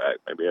quarterback.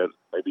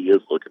 Maybe he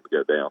is looking to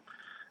go down.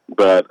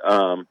 But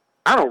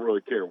I don't really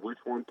care which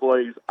one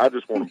plays. I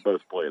just want them both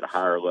play at a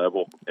higher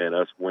level and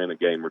us win a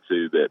game or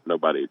two that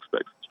nobody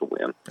expects us to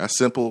win. That's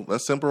simple.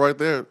 That's simple right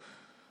there.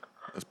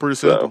 That's pretty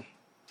simple. So,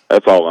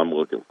 that's all I'm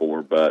looking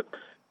for. But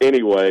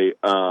anyway,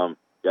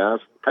 guys,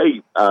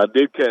 hey, I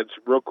did catch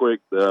real quick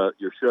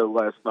your show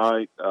last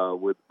night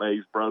with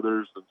Mays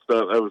Brothers and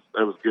stuff. That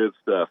was good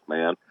stuff,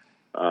 man.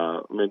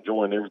 I'm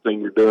enjoying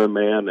everything you're doing,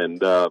 man,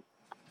 and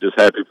just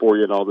happy for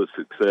you and all the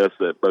success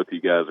that both of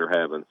you guys are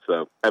having.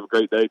 So have a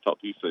great day. Talk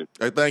to you soon.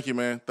 Hey, thank you,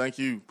 man. Thank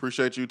you.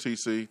 Appreciate you,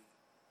 TC.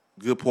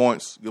 Good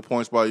points. Good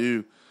points by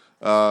you.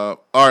 All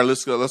right,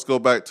 let's go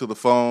back to the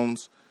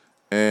phones,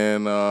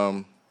 and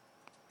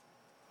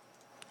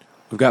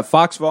we've got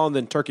Foxville and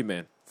then Turkey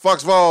Man.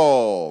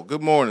 Foxville,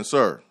 good morning,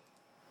 sir.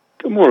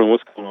 Good morning.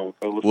 What's going on,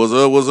 fellas? What's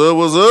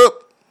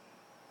up?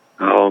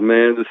 Oh,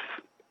 man, just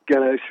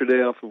got an extra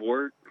day off of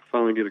work.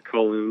 Finally get a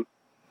call in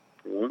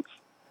for once.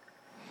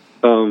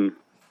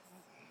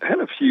 I had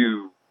a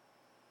few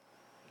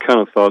kind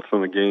of thoughts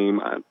on the game.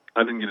 I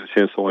didn't get a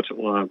chance to watch it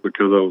live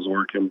because I was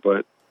working,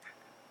 but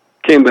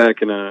came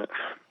back and I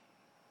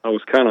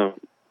was kind of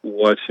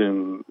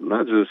watching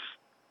not just,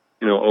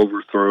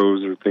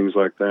 overthrows or things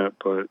like that,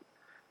 but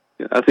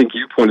I think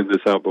you pointed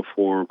this out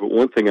before, but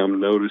one thing I'm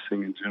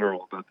noticing in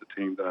general about the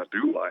team that I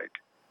do like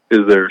is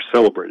they're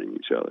celebrating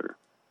each other.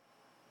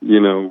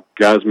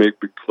 Guys make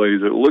big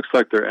plays. It looks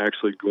like they're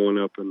actually going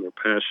up and they're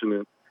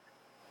passionate.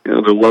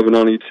 They're loving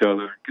on each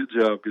other. Good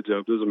job.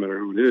 Doesn't matter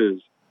who it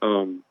is.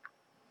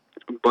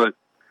 But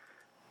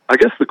I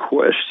guess the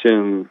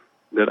question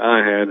that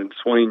I had, and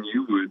Swain,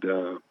 you would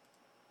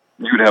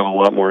have a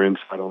lot more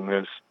insight on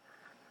this.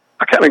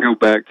 I kind of go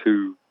back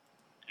to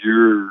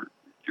your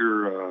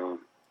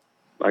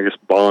I guess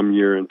bomb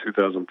year in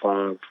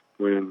 2005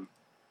 when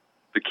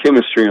the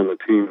chemistry on the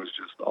team was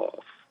just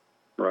off,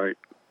 right?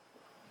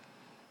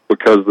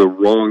 Because the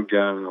wrong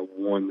guy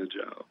won the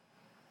job.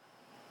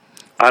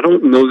 I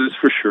don't know this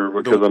for sure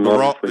because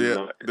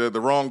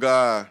the wrong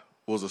guy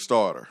was a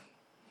starter.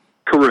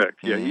 Correct.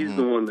 Yeah, he's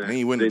the one that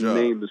they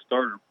named the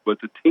starter. But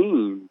the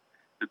team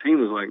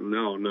was like,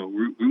 no,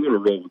 we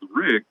want to roll with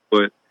Rick,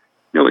 but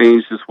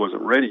Ainge just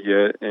wasn't ready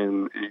yet,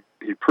 and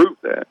he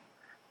proved that.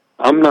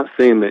 I'm not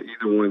saying that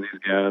either one of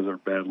these guys are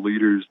bad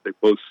leaders. They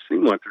both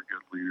seem like they're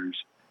good leaders.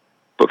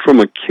 But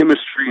from a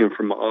chemistry and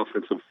from an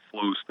offensive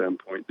flow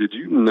standpoint, did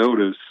you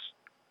notice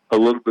a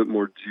little bit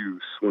more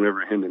juice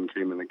whenever Hendon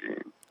came in the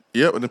game?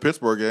 Yep, in the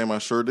Pittsburgh game, I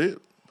sure did.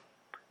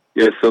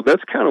 Yeah, so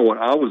that's kind of what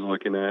I was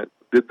looking at.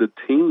 Did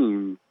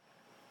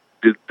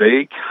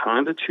they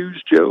kind of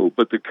choose Joe,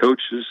 but the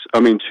coaches,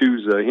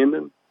 choose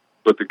Hendon,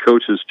 but the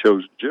coaches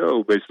chose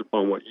Joe based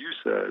upon what you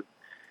said,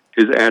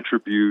 his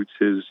attributes,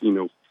 his,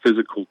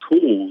 physical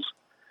tools.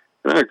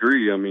 And I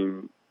agree. I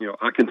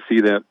can see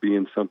that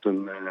being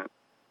something that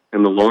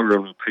in the long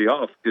run will pay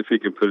off if he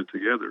can put it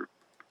together.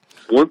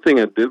 One thing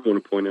I did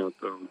want to point out,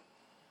 though,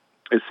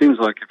 it seems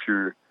like if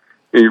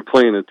you're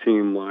playing a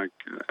team like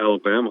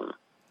Alabama,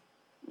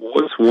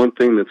 what's one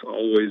thing that's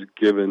always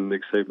given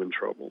Nick Saban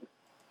trouble?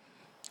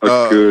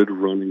 A good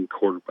running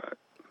quarterback.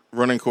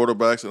 Running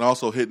quarterbacks and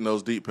also hitting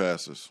those deep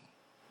passes.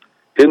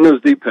 Hitting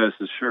those deep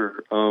passes,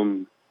 sure.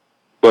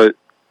 But,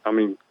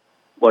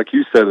 like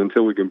you said,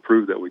 until we can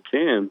prove that we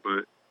can,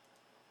 but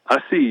I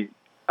see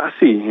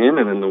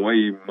Hendon in the way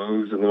he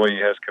moves and the way he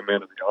has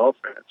command of the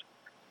offense.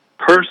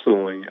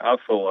 Personally, I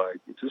feel like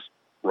just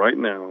right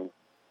now,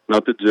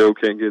 not that Joe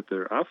can't get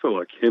there, I feel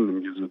like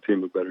Hendon gives the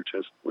team a better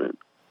chance to win.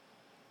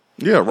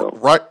 Yeah,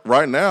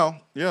 right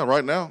now. Yeah,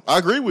 right now. I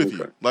agree with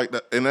you. Like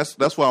that, and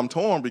that's why I'm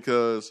torn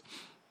because,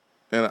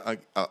 and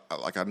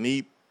I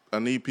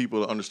need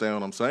people to understand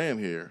what I'm saying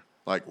here.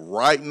 Like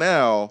right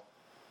now,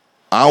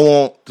 I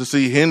want to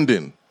see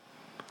Hendon,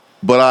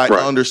 but I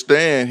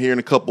understand here in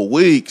a couple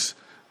weeks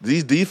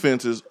these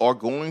defenses are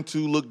going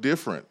to look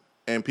different,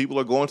 and people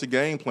are going to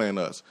game plan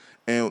us,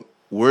 and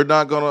we're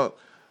not going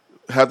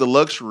to have the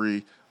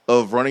luxury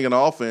of running an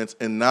offense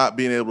and not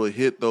being able to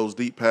hit those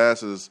deep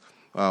passes.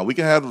 We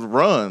can have the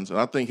runs, and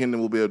I think Hendon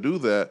will be able to do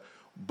that,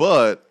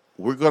 but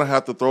we're going to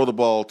have to throw the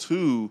ball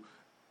too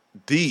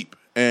deep.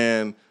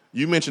 And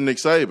you mentioned Nick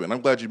Saban.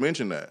 I'm glad you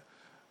mentioned that.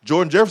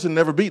 Jordan Jefferson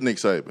never beat Nick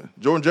Saban.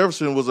 Jordan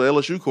Jefferson was an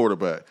LSU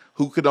quarterback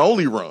who could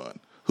only run,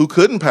 who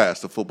couldn't pass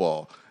the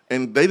football.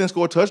 And they didn't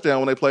score a touchdown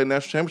when they played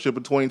national championship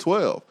in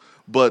 2012.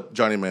 But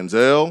Johnny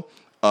Manziel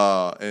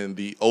and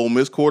the Ole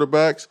Miss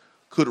quarterbacks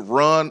could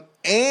run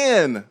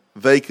and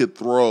they could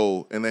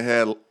throw, and they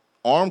had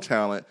arm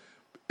talent,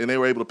 and they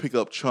were able to pick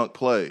up chunk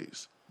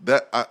plays.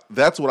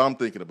 That's what I'm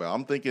thinking about.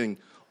 I'm thinking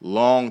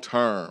long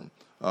term,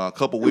 a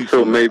couple weeks.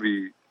 So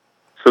maybe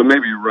So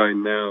maybe right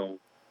now,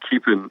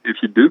 if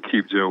you do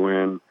keep Joe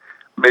in,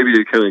 maybe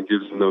it kind of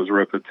gives him those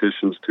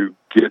repetitions to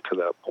get to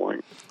that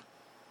point.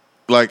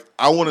 Like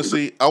I want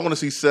to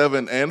see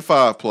 7 and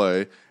 5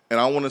 play, and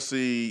I want to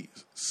see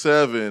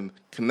 7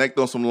 connect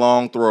on some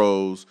long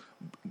throws,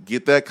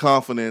 get that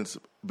confidence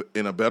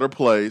in a better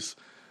place.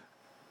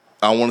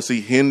 I want to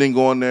see Hendon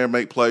go in there and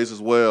make plays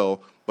as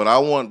well. But I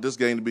want this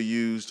game to be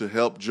used to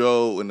help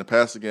Joe in the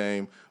passing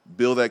game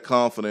build that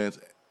confidence,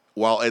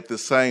 while at the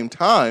same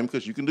time,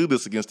 because you can do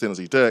this against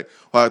Tennessee Tech,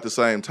 while at the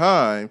same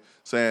time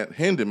saying,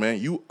 Hendon,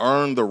 man, you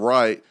earned the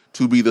right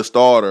to be the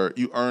starter.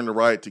 You earned the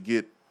right to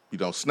get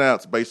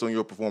snaps based on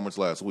your performance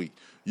last week.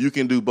 You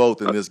can do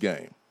both in this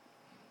game.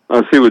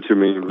 I see what you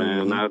mean,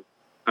 man. Mm-hmm.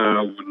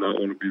 I would not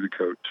want to be the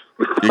coach.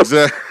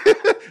 Exactly.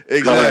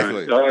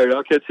 Exactly. All right.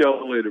 I'll catch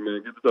y'all later,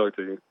 man. Good to talk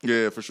to you.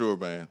 Yeah, for sure,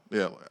 man.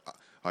 Yeah.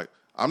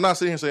 I'm not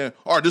sitting here saying,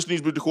 all right, this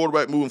needs to be the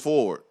quarterback moving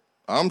forward.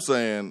 I'm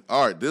saying,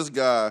 all right, this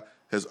guy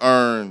has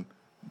earned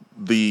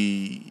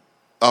the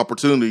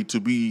opportunity to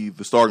be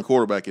the starting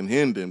quarterback in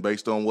Hendon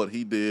based on what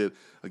he did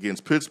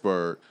against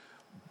Pittsburgh.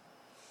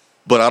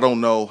 But I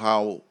don't know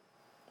how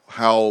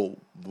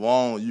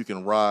long you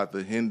can ride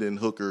the Hendon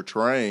Hooker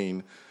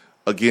train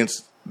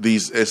against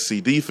these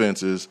SC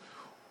defenses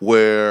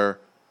where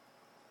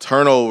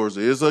turnovers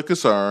is a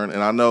concern.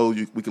 And I know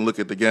we can look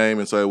at the game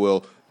and say,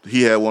 well,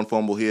 he had one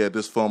fumble, he had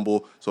this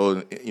fumble.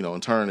 So,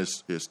 in turn,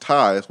 it's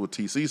ties, what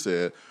TC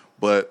said.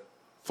 But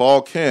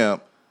fall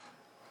camp,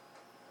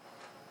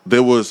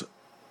 there was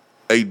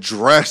a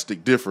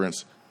drastic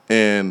difference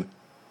in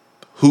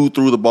who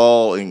threw the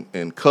ball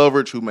in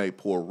coverage, who made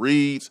poor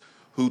reads,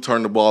 who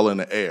turned the ball in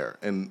the air.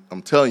 And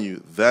I'm telling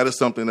you, that is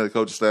something that the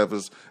coaching staff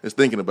is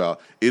thinking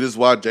about. It is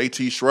why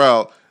J.T.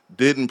 Shroud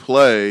didn't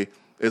play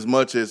as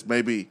much as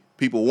maybe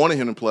people wanted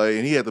him to play,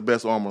 and he had the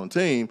best arm on the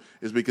team,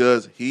 is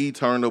because he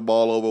turned the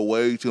ball over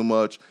way too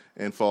much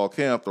in fall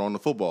camp throwing the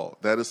football.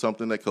 That is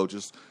something that's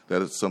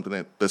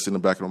in the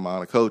back of the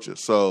mind of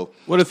coaches. So,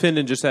 what if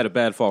Hendon just had a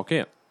bad fall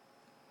camp?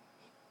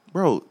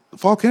 Bro,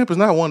 fall camp is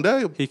not one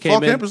day.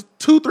 Fall camp is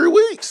 2-3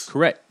 weeks.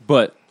 Correct.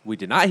 But we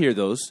did not hear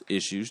those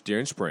issues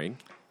during spring.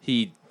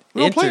 We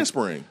don't play in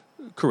spring.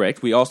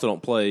 Correct. We also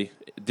don't play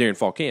during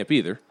fall camp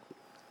either.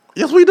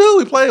 Yes, we do.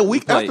 We play a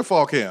week after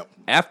fall camp.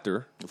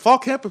 After fall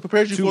camp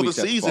prepares you for the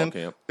season,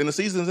 and the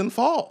season's in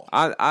fall.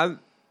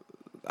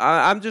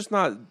 I'm just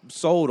not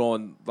sold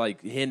on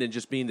like Hendon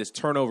just being this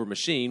turnover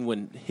machine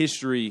when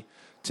history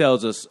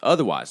tells us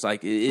otherwise.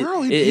 Like, he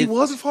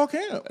was at fall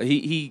camp.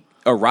 He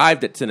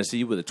arrived at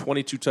Tennessee with a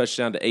 22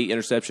 touchdown to 8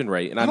 interception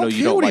rate, and I know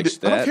you don't like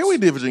stats. I don't care what he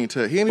did Virginia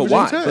Tech. He ain't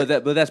Virginia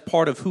Tech. But that's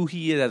part of who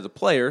he is as a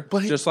player.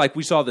 Just like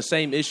we saw the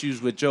same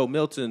issues with Joe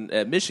Milton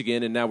at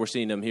Michigan, and now we're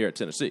seeing him here at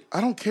Tennessee. I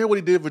don't care what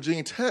he did at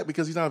Virginia Tech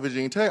because he's not at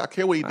Virginia Tech. I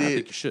care what he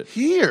did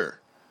here.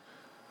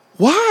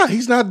 Why?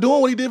 He's not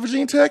doing what he did at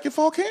Virginia Tech at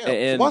fall camp.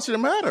 So why should it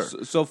matter?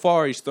 So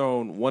far, he's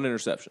thrown 1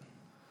 interception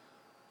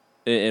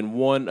in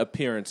 1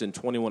 appearance in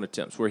 21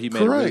 attempts where he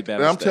made a really bad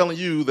mistake. I'm telling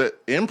you that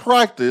in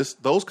practice,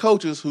 those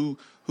coaches who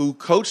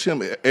coach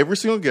him every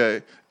single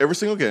day,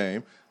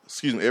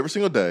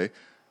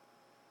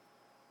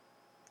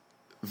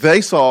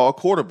 they saw a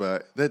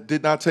quarterback that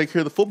did not take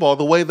care of the football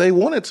the way they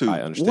wanted to.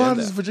 I understand Why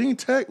does Virginia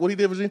Tech, what he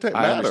did at Virginia Tech,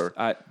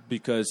 matter?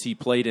 Because he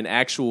played in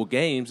actual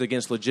games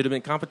against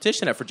legitimate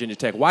competition at Virginia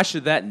Tech. Why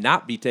should that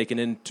not be taken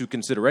into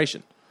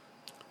consideration?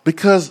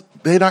 Because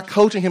they're not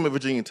coaching him at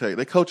Virginia Tech.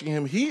 They're coaching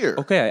him here.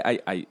 Okay,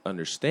 I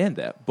understand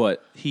that.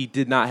 But he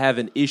did not have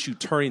an issue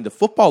turning the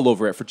football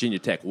over at Virginia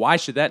Tech. Why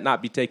should that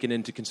not be taken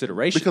into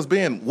consideration? Because,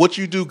 Ben, what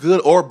you do good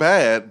or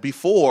bad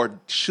before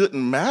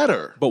shouldn't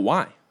matter. But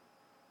why?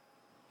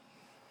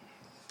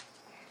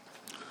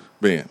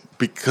 Ben,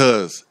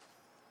 because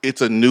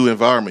it's a new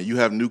environment. You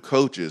have new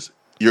coaches.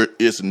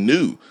 It's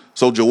new.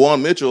 So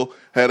Jawan Mitchell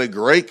had a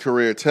great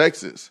career at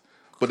Texas.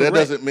 But Correct. That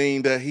doesn't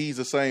mean that he's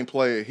the same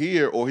player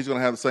here or he's going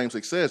to have the same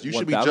success. You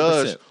should 1,000%. Be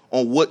judged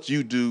on what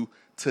you do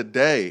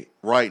today,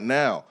 right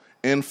now,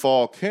 in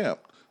fall camp.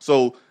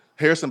 So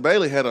Harrison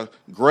Bailey had a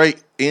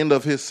great end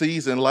of his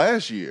season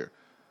last year.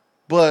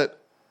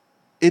 But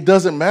it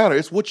doesn't matter.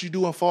 It's what you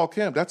do in fall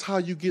camp. That's how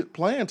you get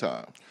playing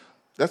time.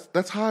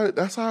 That's how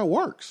it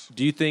works.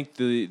 Do you think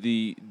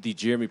the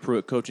Jeremy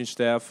Pruitt coaching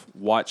staff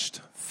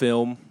watched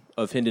film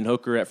of Hendon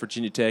Hooker at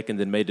Virginia Tech and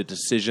then made a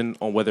decision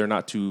on whether or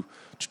not to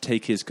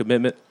take his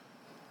commitment?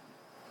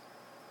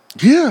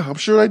 Yeah, I'm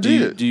sure they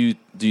did. Do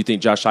you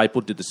think Josh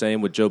Heupel did the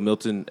same with Joe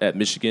Milton at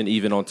Michigan,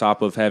 even on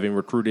top of having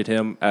recruited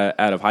him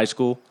out of high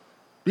school?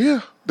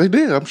 Yeah, they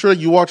did. I'm sure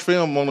you watch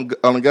film on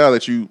a guy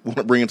that you want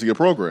to bring into your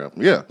program.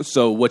 Yeah.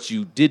 So what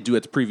you did do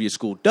at the previous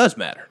school does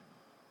matter.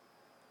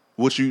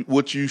 What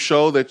you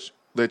show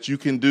that you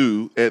can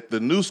do at the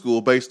new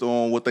school based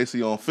on what they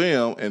see on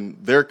film and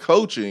their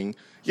coaching,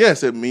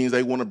 yes, it means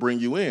they want to bring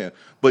you in.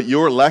 But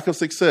your lack of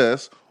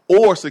success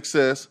or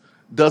success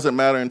doesn't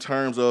matter in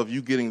terms of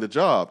you getting the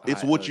job.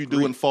 It's what you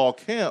do in fall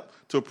camp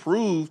to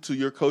prove to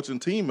your coaching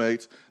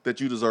teammates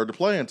that you deserve the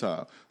playing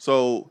time.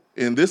 So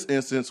in this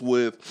instance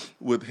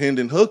with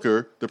Hendon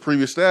Hooker, the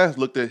previous staff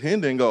looked at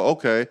Hendon and go,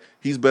 okay,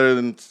 he's better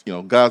than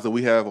guys that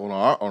we have on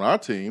our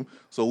team,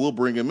 so we'll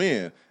bring him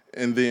in.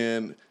 And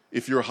then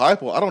if you're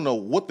Heupel, I don't know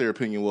what their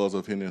opinion was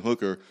of Hendon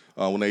Hooker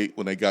when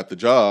they got the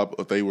job.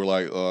 If they were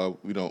like,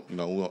 we don't, I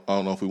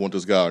don't know if we want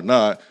this guy or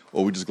not,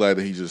 or we're just glad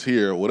that he's just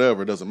here or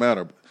whatever. It doesn't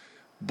matter.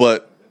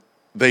 But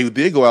they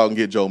did go out and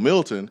get Joe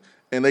Milton,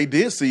 and they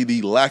did see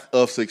the lack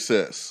of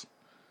success.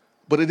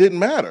 But it didn't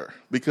matter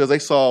because they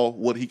saw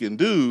what he can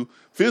do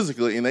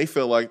physically, and they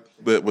felt like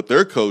that with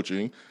their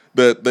coaching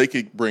that they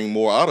could bring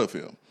more out of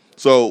him.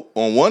 So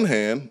on one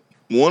hand,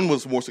 one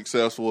was more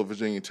successful at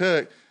Virginia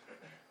Tech,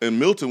 and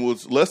Milton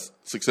was less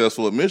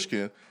successful at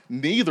Michigan.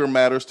 Neither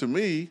matters to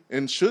me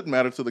and should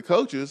matter to the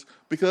coaches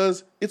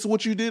because it's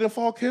what you did in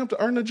fall camp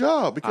to earn the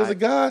job. Because the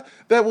guy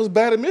that was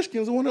bad at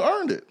Michigan is the one who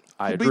earned it.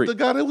 I agree. Beat the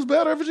guy that was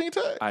bad at Virginia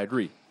Tech. I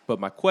agree. But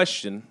my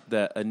question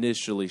that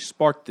initially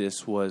sparked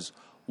this was,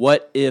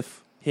 what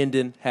if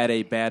Hendon had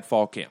a bad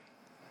fall camp?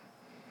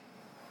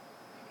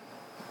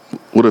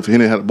 What if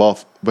Hendon had a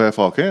bad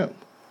fall camp?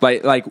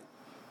 Like,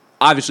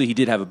 obviously he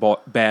did have a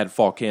bad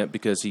fall camp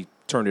because he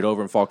turned it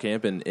over in fall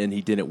camp and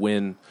he didn't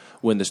win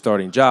the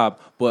starting job.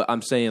 But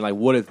I'm saying, like,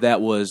 what if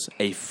that was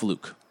a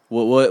fluke?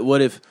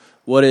 What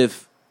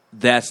if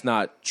that's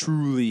not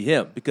truly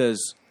him?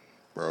 Because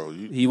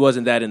he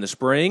wasn't that in the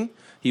spring.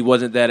 He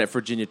wasn't that at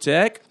Virginia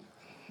Tech.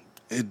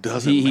 It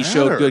doesn't matter. He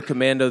showed good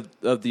command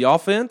of the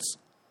offense.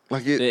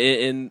 Like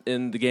in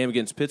the game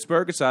against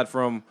Pittsburgh, aside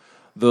from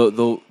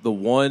the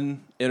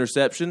one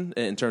interception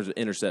in terms of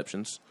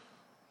interceptions.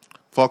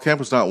 Fall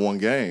camp is not one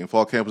game.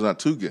 Fall camp is not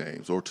 2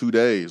 games or 2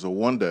 days or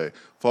 1 day.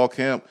 Fall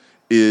camp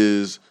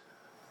is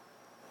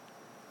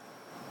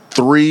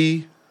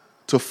 3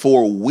 to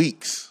 4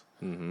 weeks.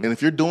 Mm-hmm. And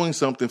if you're doing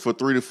something for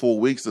 3 to 4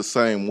 weeks the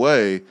same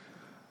way,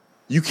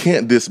 you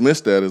can't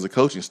dismiss that as a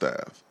coaching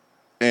staff.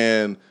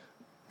 And,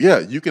 yeah,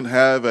 you can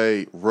have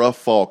a rough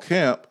fall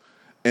camp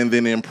and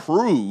then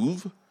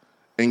improve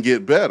and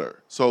get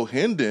better. So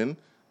Hendon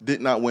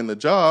did not win the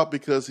job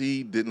because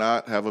he did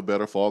not have a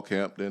better fall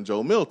camp than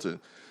Joe Milton.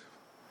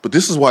 But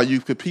this is why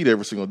you compete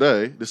every single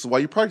day. This is why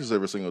you practice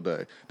every single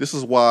day. This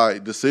is why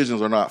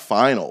decisions are not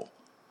final.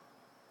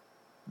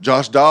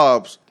 Josh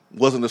Dobbs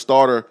wasn't the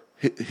starter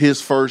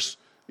his first,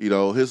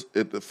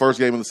 the first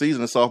game of the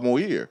season his sophomore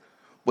year.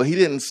 But he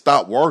didn't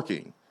stop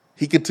working.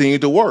 He continued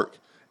to work.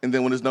 And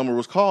then when his number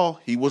was called,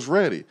 he was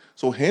ready.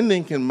 So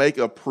Hendon can make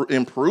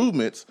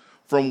improvements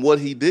from what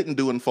he didn't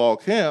do in fall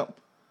camp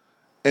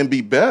and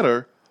be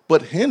better.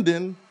 But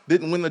Hendon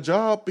didn't win the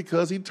job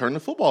because he turned the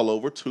football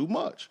over too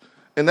much.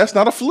 And that's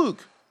not a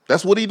fluke.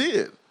 That's what he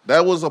did.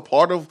 That was a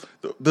part of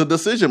the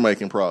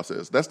decision-making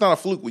process. That's not a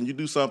fluke when you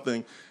do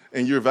something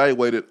and you're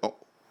evaluated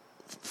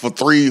for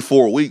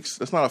 3-4 weeks.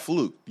 That's not a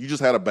fluke. You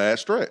just had a bad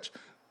stretch.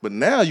 But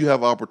now you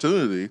have an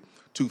opportunity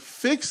to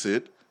fix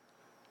it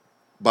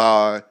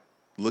by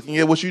looking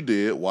at what you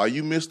did, why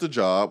you missed the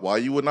job, why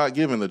you were not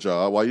given the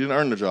job, why you didn't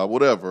earn the job,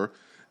 whatever.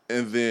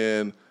 And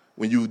then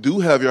when you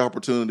do have your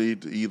opportunity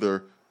to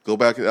either go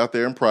back out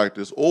there and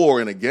practice or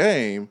in a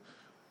game,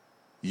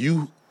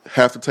 you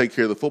have to take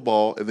care of the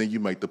football, and then you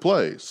make the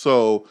plays.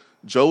 So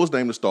Joe was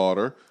named the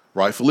starter,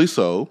 rightfully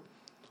so,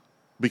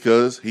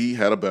 because he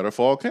had a better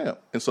fall camp.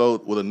 And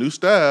so with a new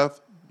staff,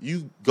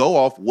 you go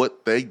off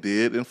what they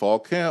did in fall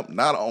camp,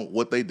 not on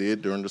what they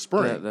did during the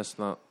spring. Yeah, that's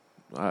not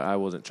 – I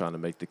wasn't trying to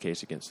make the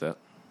case against that.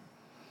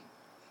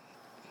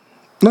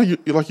 No,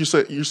 like you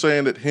said, you're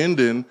saying that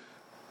Hendon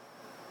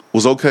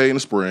was okay in the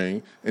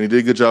spring, and he did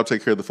a good job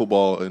taking care of the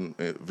football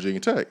at Virginia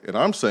Tech. And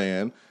I'm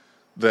saying –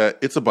 that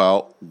it's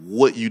about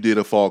what you did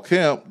at fall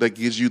camp that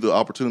gives you the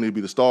opportunity to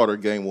be the starter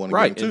game 1 and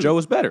right, game 2. And Joe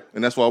was better.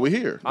 And that's why we're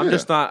here. I'm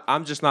just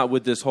not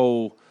with this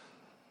whole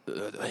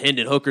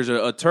Hendon Hooker's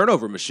a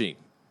turnover machine.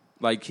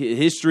 Like,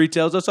 history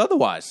tells us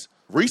otherwise.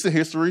 Recent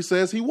history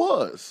says he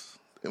was,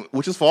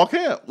 which is fall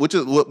camp, which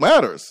is what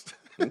matters.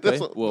 Okay. That's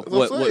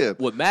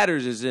what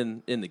matters is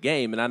in the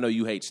game, and I know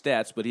you hate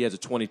stats, but he has a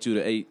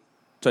 22-8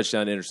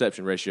 touchdown to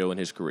interception ratio in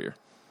his career.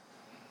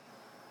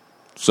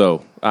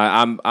 So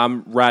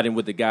I'm riding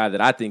with the guy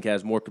that I think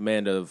has more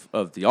command of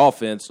the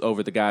offense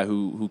over the guy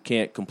who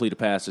can't complete a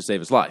pass to save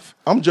his life.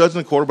 I'm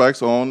judging the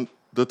quarterbacks on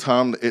the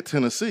time at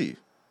Tennessee.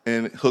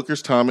 And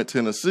Hooker's time at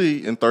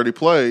Tennessee in 30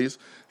 plays,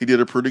 he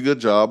did a pretty good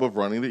job of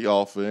running the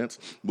offense,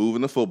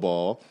 moving the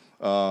football,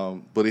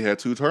 but he had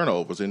 2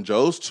 turnovers. In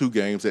Joe's 2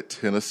 games at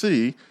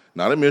Tennessee,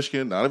 not at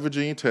Michigan, not at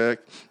Virginia Tech,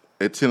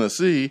 at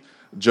Tennessee,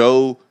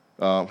 Joe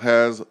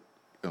has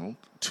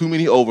too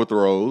many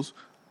overthrows,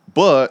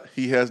 but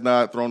he has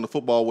not thrown the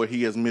football where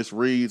he has missed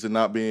reads and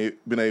not been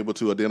able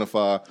to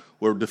identify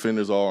where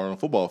defenders are on a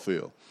football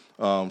field.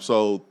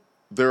 So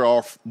there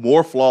are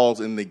more flaws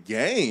in the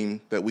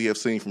game that we have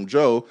seen from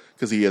Joe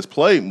because he has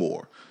played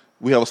more.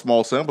 We have a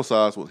small sample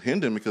size with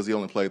Hendon because he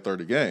only played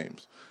 30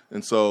 games.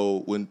 And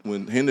so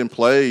when Hendon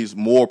plays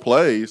more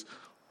plays,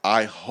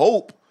 I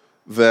hope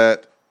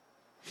that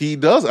he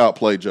does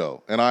outplay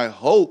Joe. And I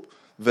hope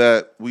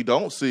that we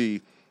don't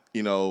see,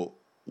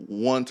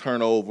 one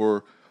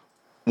turnover,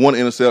 one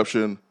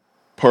interception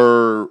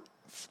per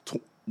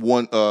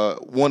one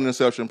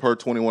interception per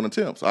 21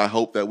 attempts. I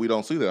hope that we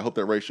don't see that. I hope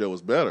that ratio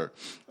is better.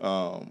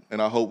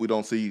 And I hope we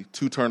don't see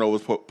 2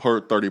 turnovers per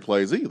 30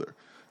 plays either,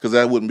 because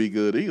that wouldn't be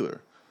good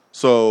either.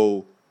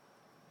 So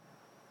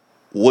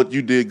what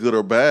you did good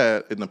or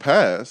bad in the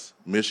past,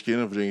 Michigan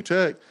and Virginia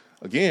Tech,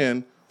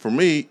 again, for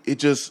me,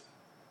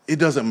 it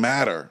doesn't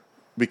matter,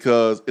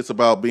 because it's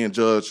about being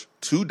judged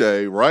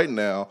today, right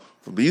now,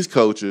 from these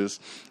coaches.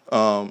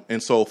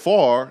 And so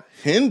far,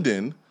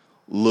 Hendon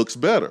looks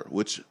better,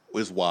 which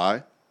is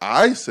why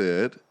I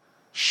said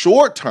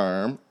short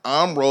term,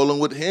 I'm rolling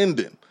with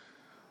Hendon.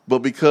 But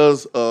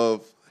because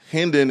of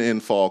Hendon in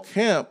fall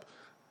camp,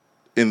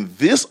 in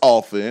this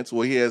offense,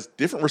 where he has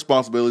different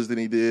responsibilities than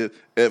he did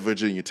at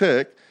Virginia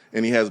Tech,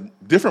 and he has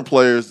different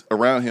players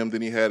around him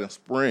than he had in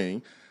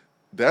spring,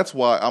 that's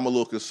why I'm a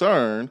little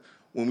concerned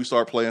when we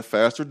start playing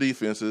faster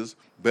defenses,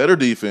 better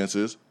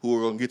defenses, who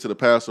are going to get to the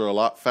passer a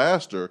lot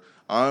faster.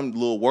 I'm a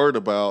little worried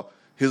about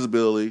his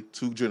ability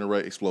to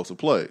generate explosive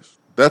plays.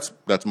 That's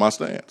my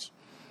stance.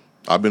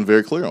 I've been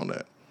very clear on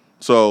that.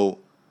 So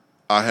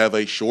I have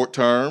a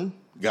short-term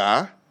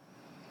guy,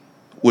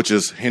 which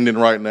is Hendon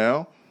right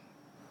now,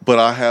 but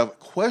I have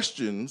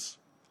questions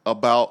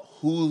about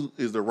who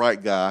is the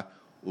right guy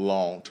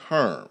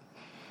long-term.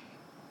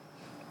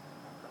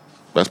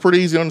 That's pretty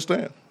easy to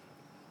understand.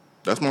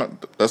 That's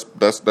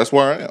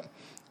where I am.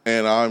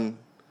 And I'm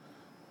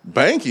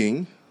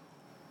banking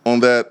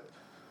on that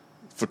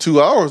for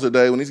 2 hours a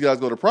day when these guys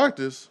go to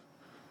practice,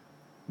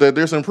 that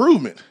there's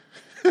improvement.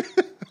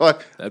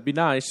 That'd be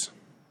nice.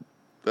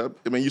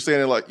 You're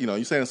saying it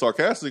you're saying it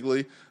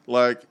sarcastically,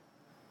 like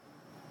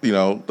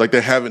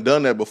they haven't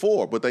done that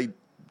before, but they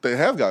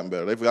have gotten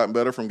better. They've gotten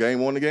better from game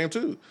 1 to game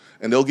 2,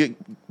 and they'll get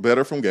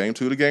better from game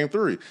 2 to game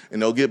 3,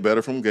 and they'll get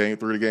better from game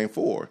 3 to game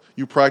 4.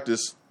 You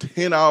practice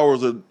 10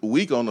 hours a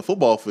week on the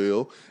football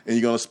field, and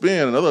you're going to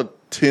spend another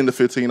 10 to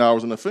 15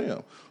 hours in the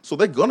film. So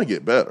they're going to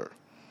get better.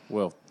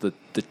 Well, the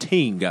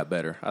team got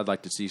better. I'd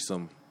like to see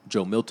some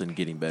Joe Milton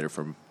getting better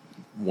from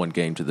one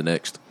game to the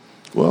next.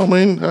 Well,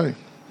 hey,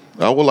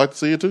 I would like to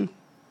see it too.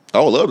 I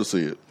would love to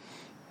see it.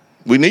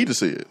 We need to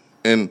see it.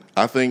 And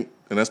I think,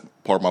 and that's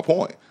part of my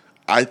point,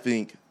 I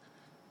think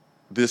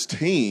this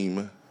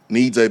team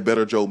needs a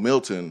better Joe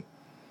Milton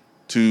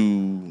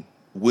to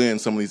win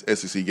some of these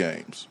SEC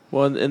games.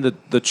 Well, and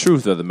the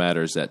truth of the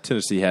matter is that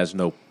Tennessee has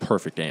no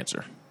perfect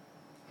answer.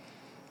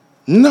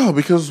 No,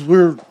 because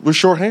we're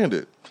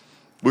shorthanded.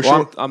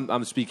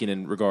 I'm speaking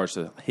in regards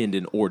to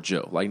Hendon or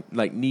Joe.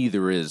 Like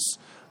neither is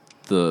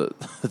the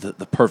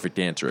perfect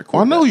answer at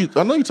quarterback.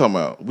 I know you're talking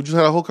about. We just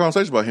had a whole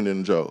conversation about Hendon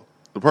and Joe.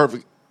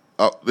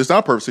 It's not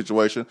a perfect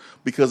situation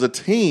because a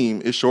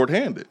team is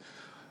shorthanded.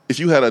 If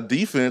you had a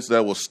defense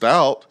that was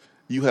stout,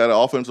 you had an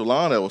offensive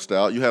line that was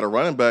stout, you had a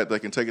running back that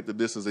can take it the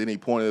distance at any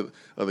point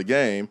of the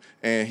game,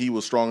 and he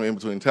was strong in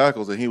between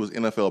tackles, and he was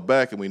NFL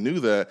back, and we knew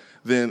that,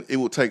 then it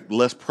would take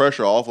less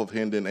pressure off of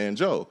Hendon and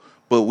Joe.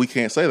 But we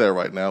can't say that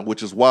right now,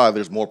 which is why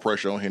there's more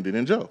pressure on Hendon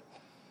and Joe.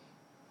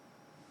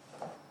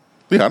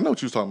 Yeah, I know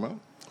what you was talking about.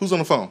 Who's on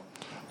the phone?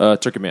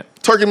 Turkey Man.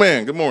 Turkey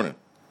Man, good morning.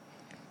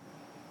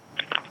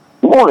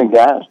 Good morning,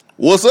 guys.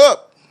 What's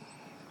up?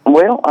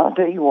 Well, I'll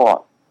tell you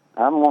what.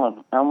 I'm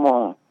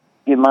gonna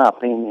give my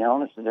opinion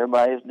on it, since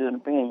everybody is doing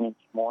opinions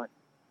this morning.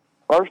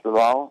 First of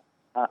all,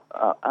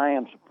 I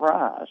am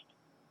surprised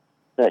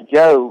that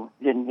Joe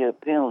didn't get a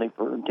penalty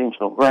for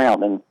intentional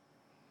grounding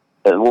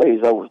the way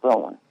he's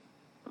overthrowing.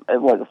 The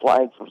way the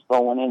flags was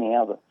throwing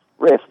anyhow, the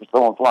refs was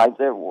throwing flags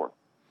everywhere.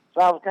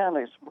 So I was kind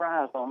of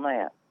surprised on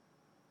that.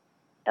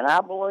 And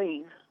I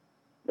believe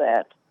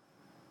that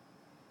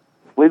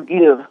we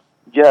give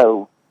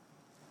Joe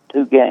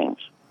 2 games.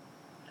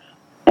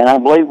 And I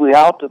believe we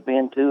ought to have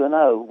been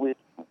 2-0.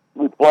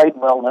 We played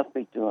well enough to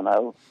be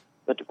 2-0,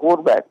 but the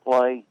quarterback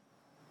play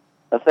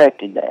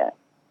affected that.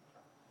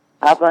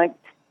 I think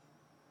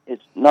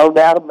it's no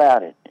doubt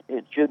about it.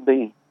 It should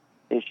be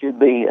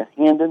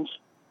Hendon's.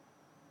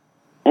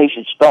 He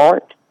should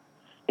start.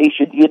 He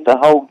should get the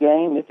whole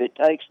game if it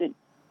takes it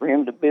for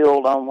him to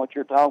build on what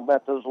you're talking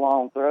about, those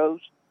long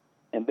throws,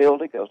 and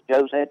build it, because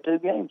Joe's had 2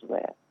 games of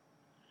that.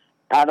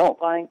 I don't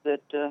think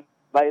that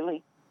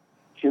Bailey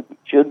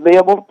should be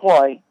able to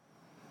play,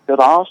 because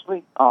I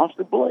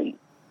honestly believe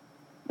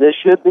this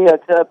should be a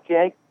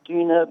cupcake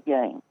tune-up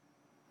game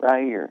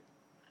right here.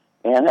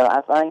 And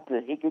I think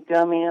that he could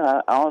come in,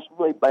 I honestly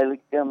believe Bailey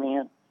could come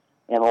in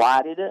and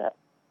light it up.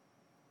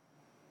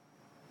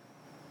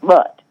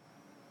 But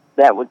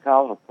that would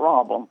cause a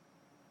problem,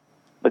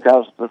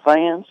 because the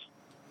fans,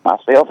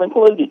 myself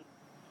included,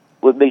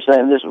 would be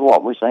saying this is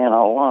what we're saying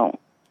all along.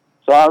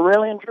 So I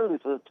really and truly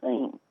for the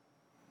team,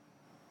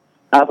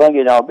 I think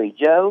it ought to be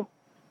Joe,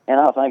 and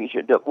I think it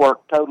should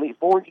work totally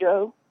for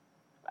Joe.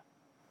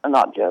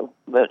 Not Joe,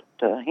 but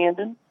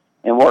Hendon,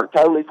 and work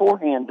totally for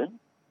Hendon,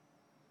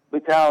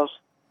 because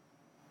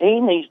he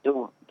needs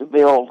to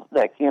build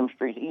that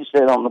chemistry. He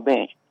said on the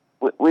bench.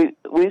 We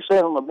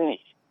said on the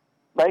bench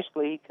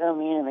basically he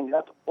come in and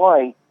got to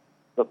play,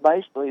 but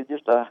basically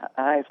just a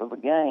half of a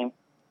game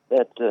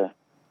that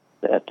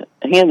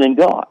Hendon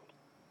got,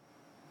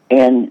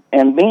 and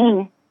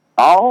Ben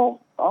all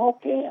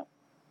camp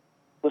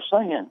was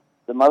saying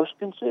the most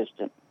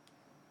consistent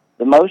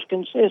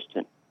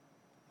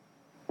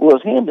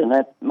was Hendon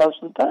at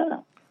most of the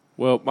time.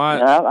 Well,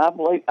 I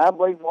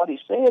believe what he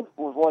said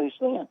was what he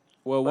said.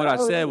 Well, what I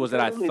said was that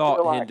I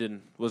thought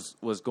Hendon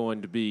was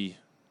going to be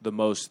the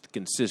most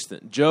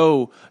consistent.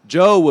 Joe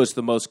was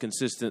the most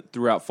consistent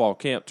throughout fall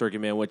camp, Turkey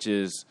Man, which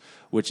is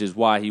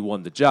why he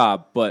won the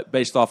job. But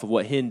based off of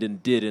what Hendon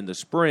did in the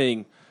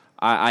spring,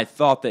 I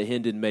thought that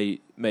Hendon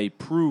may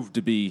prove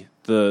to be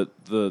the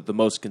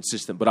most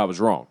consistent, but I was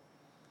wrong.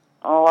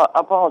 Oh, I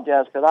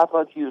apologize, because I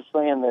thought you were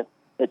saying that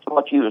it's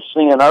what you were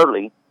seeing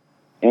early,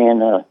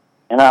 and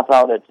I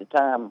thought at the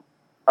time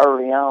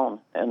early on,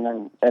 and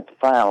then at the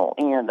final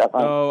end, I think.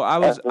 No, I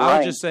was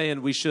just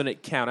saying we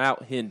shouldn't count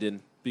out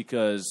Hendon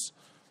because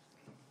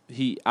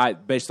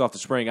based off the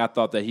spring, I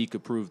thought that he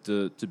could prove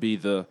to be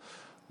the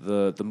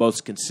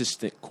most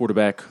consistent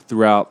quarterback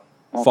throughout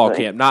fall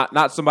camp.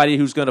 Not somebody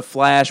who's going to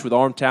flash with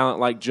arm talent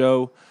like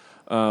Joe,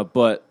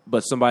 but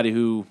somebody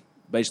who,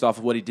 based off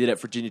of what he did at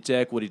Virginia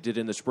Tech, what he did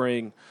in the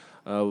spring,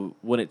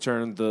 when it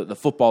turned the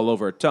football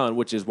over a ton,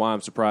 which is why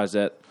I'm surprised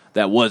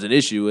that was an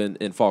issue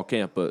in fall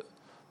camp, but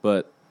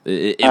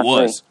it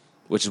was,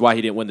 which is why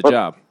he didn't win the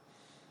job.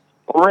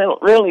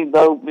 Really,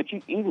 though, but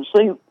you can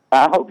see,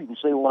 I hope you can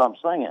see what I'm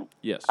saying.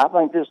 Yes. I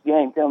think this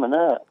game coming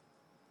up,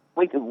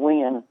 we could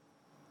win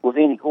with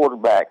any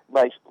quarterback,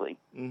 basically,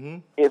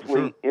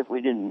 if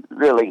we didn't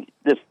really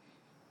just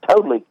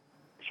totally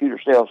shoot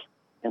ourselves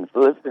in the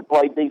foot. If we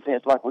played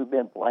defense like we've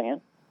been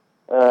playing,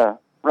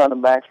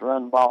 running backs,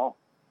 run the ball,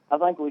 I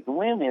think we can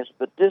win this.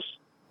 But this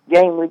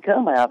game we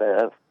come out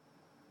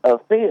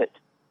of Pitt,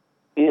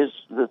 is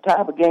the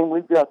type of game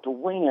we've got to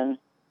win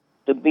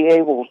to be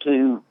able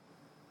to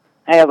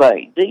have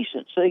a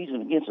decent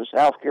season against the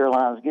South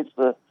Carolinas, against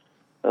the,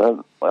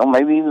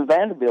 maybe even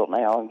Vanderbilt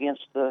now,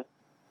 against the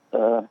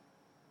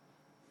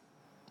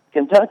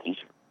Kentucky's.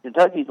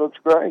 Kentucky looks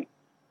great.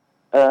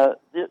 The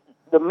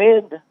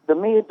mid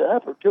to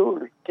upper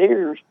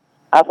tiers,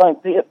 I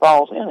think Pitt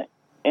falls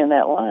in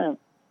that line.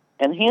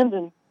 And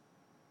Hendon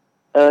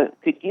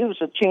could give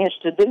us a chance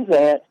to do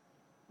that,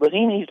 but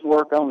he needs to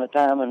work on the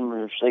time and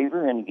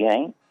receiver in the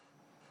game,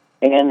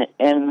 and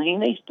he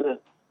needs to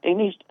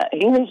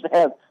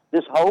have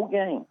this whole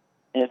game.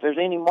 And if there's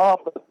any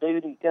mop-up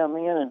duty, come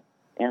in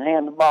and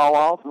hand the ball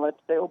off and let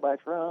the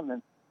tailbacks run,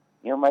 then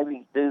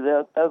maybe do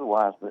that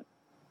otherwise. But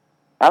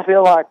I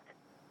feel like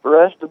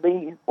for us to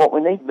be what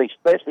we need to be,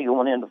 especially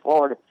going into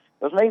Florida,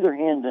 because neither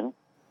Hendon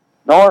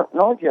nor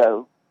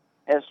Joe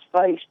has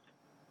faced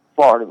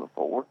Florida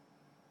before,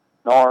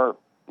 nor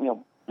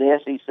the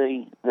SEC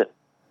that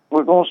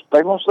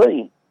they're going to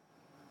see.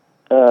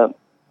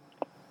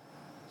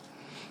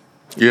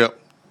 Yep.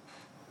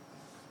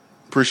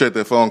 Appreciate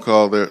that phone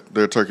call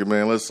there, Turkey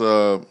Man. Let's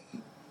get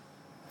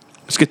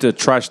to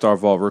TriStar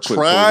Vol real quick.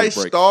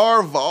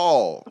 TriStar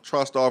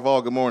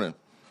Vol, good morning.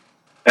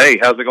 Hey,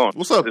 how's it going?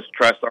 What's up? This is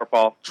TriStar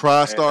Paul.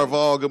 TriStar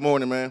Vol, good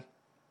morning, man.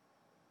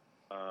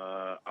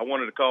 I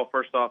wanted to call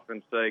first off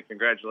and say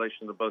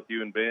congratulations to both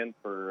you and Ben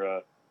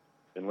for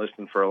been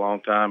listening for a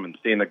long time and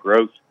seeing the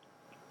growth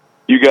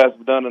you guys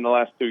have done in the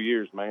last 2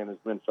 years, man.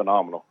 It's been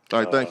phenomenal. All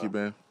right, thank you,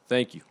 Ben.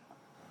 Thank you.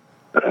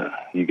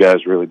 You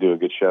guys really do a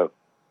good show.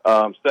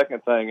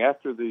 Second thing,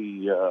 after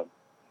the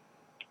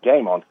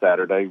game on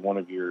Saturday, one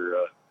of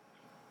your,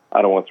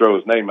 I don't want to throw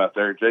his name out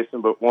there,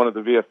 Jason, but one of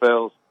the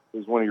VFLs,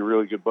 who's one of your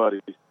really good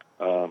buddies,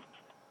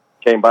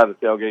 came by the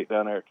tailgate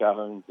down there at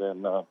Calhoun's,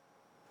 and,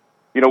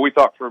 we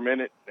talked for a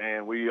minute,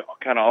 and we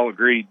kind of all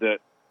agreed that,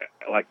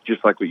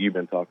 just like what you've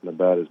been talking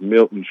about, is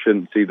Milton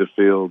shouldn't see the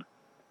field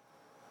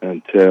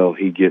until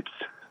he gets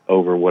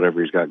over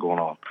whatever he's got going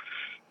on.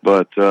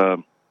 But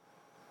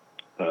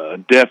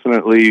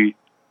definitely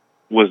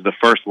was the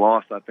first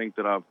loss I think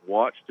that I've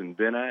watched and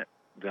been at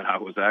that I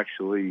was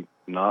actually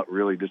not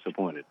really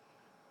disappointed.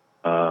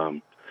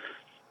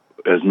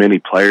 As many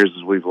players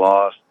as we've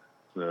lost,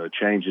 the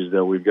changes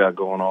that we've got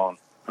going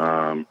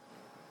on,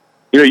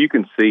 you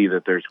can see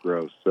that there's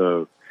growth.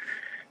 So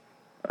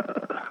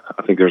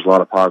I think there's a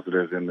lot of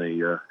positive in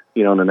the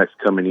in the next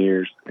coming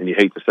years. And you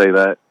hate to say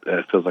that.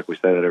 It feels like we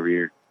say that every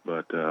year.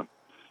 But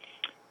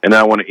and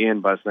I want to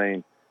end by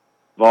saying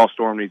Vol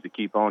Storm needs to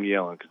keep on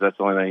yelling because that's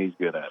the only thing he's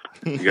good at.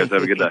 You guys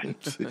have a good day.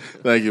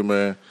 Thank you,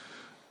 man.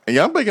 And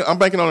yeah, I'm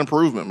banking on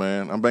improvement,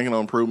 man. I'm banking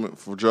on improvement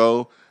for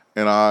Joe,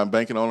 and I'm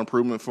banking on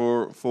improvement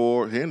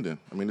for Hendon.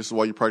 I mean, this is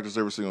why you practice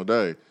every single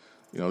day.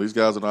 These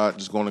guys are not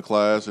just going to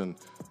class and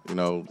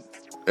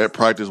at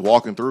practice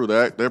walking through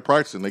that. They're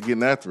practicing. They're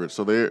getting after it.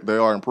 So they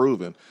are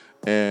improving.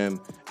 And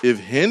if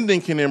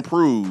Hendon can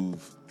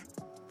improve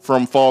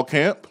from fall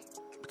camp,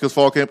 because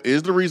fall camp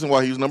is the reason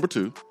why he was number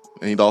 2,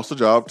 and he lost the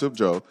job to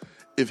Joe.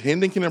 If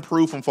Hendon can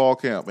improve from fall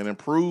camp and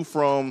improve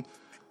from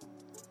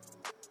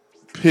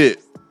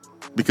Pitt,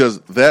 because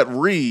that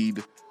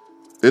read,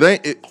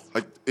 it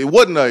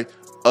wasn't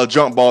a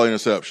jump ball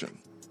interception.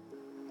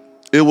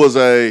 It was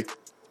I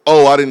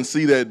didn't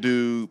see that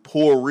dude,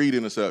 poor read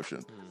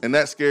interception. And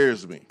that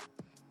scares me.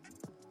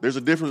 There's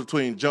a difference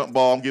between jump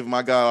ball, I'm giving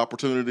my guy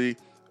opportunity,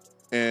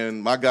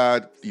 and my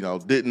guy,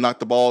 didn't knock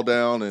the ball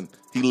down and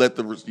he let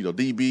the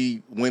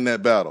DB win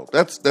that battle.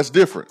 That's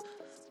different.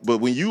 But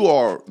when you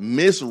are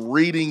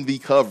misreading the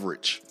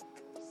coverage,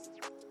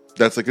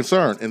 that's a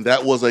concern. And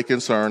that was a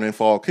concern in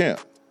fall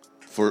camp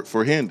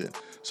for Hendon.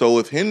 So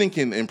if Hendon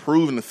can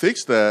improve and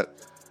fix that,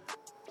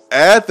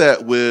 add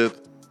that with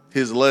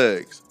his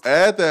legs,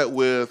 add that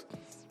with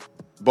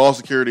ball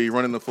security,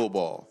 running the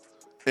football,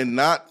 and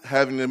not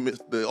having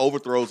the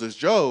overthrows as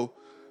Joe,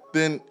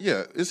 then,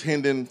 yeah, it's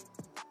Hendon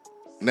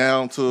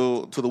now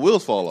till the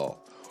wheels fall off.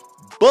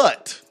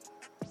 But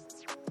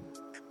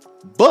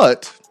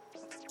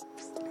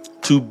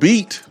to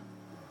beat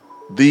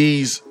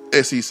these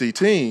SEC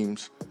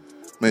teams,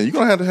 man, you're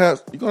gonna have to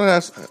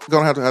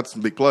have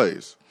some big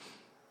plays.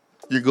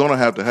 You're gonna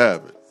have to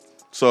have it.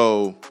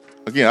 So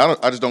again,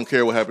 I just don't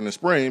care what happened in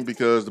spring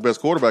because the best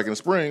quarterback in the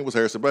spring was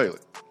Harrison Bailey.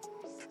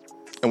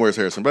 And where's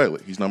Harrison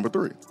Bailey? He's number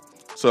 3.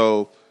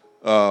 So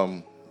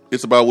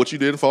it's about what you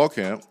did in fall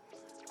camp,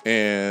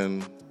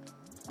 and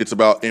it's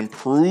about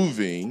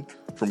improving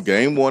from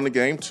game 1 to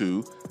game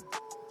 2,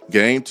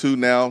 game 2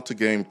 now to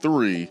game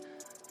 3,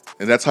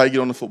 and that's how you get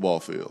on the football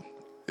field.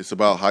 It's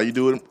about how you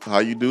do it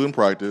in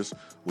practice,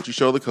 what you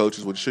show the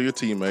coaches, what you show your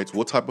teammates,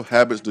 what type of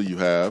habits do you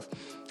have,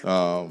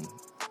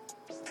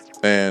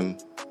 and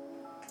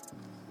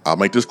I'll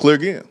make this clear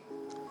again.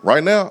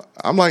 Right now,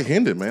 I'm like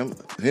Hendon, man.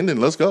 Hendon,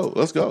 let's go.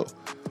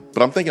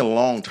 But I'm thinking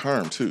long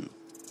term too.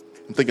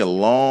 I'm thinking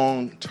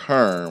long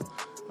term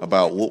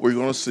about what we're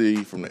going to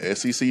see from the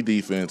SEC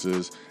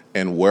defenses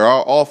and where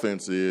our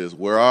offense is,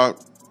 where our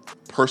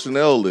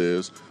personnel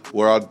is,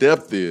 where our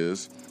depth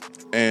is.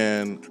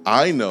 And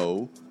I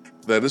know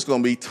that it's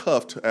going to be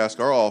tough to ask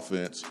our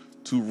offense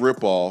to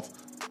rip off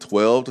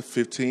 12 to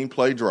 15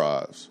 play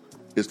drives.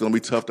 It's going to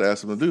be tough to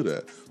ask them to do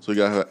that. So you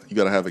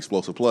got to have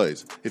explosive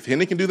plays. If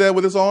Hendon can do that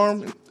with his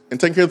arm and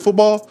take care of the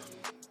football,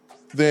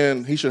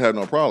 then he should have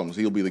no problems.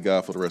 He'll be the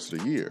guy for the rest of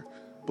the year.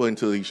 But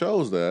until he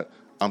shows that,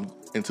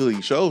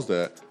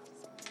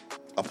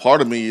 a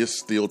part of me is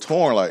still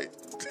torn. Like,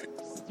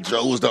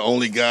 Joe was the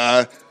only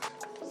guy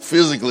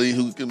physically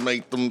who can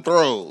make them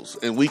throws,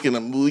 and we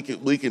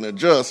can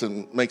adjust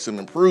and make some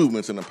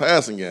improvements in the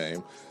passing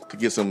game to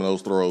get some of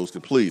those throws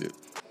completed.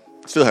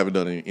 Still haven't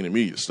done any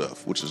intermediate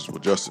stuff, which is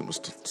what Justin was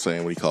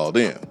saying when he called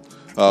in.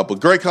 But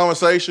great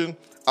conversation.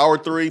 Hour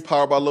 3,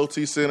 powered by Low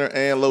T Center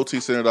and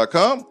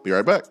lowtcenter.com. Be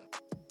right back.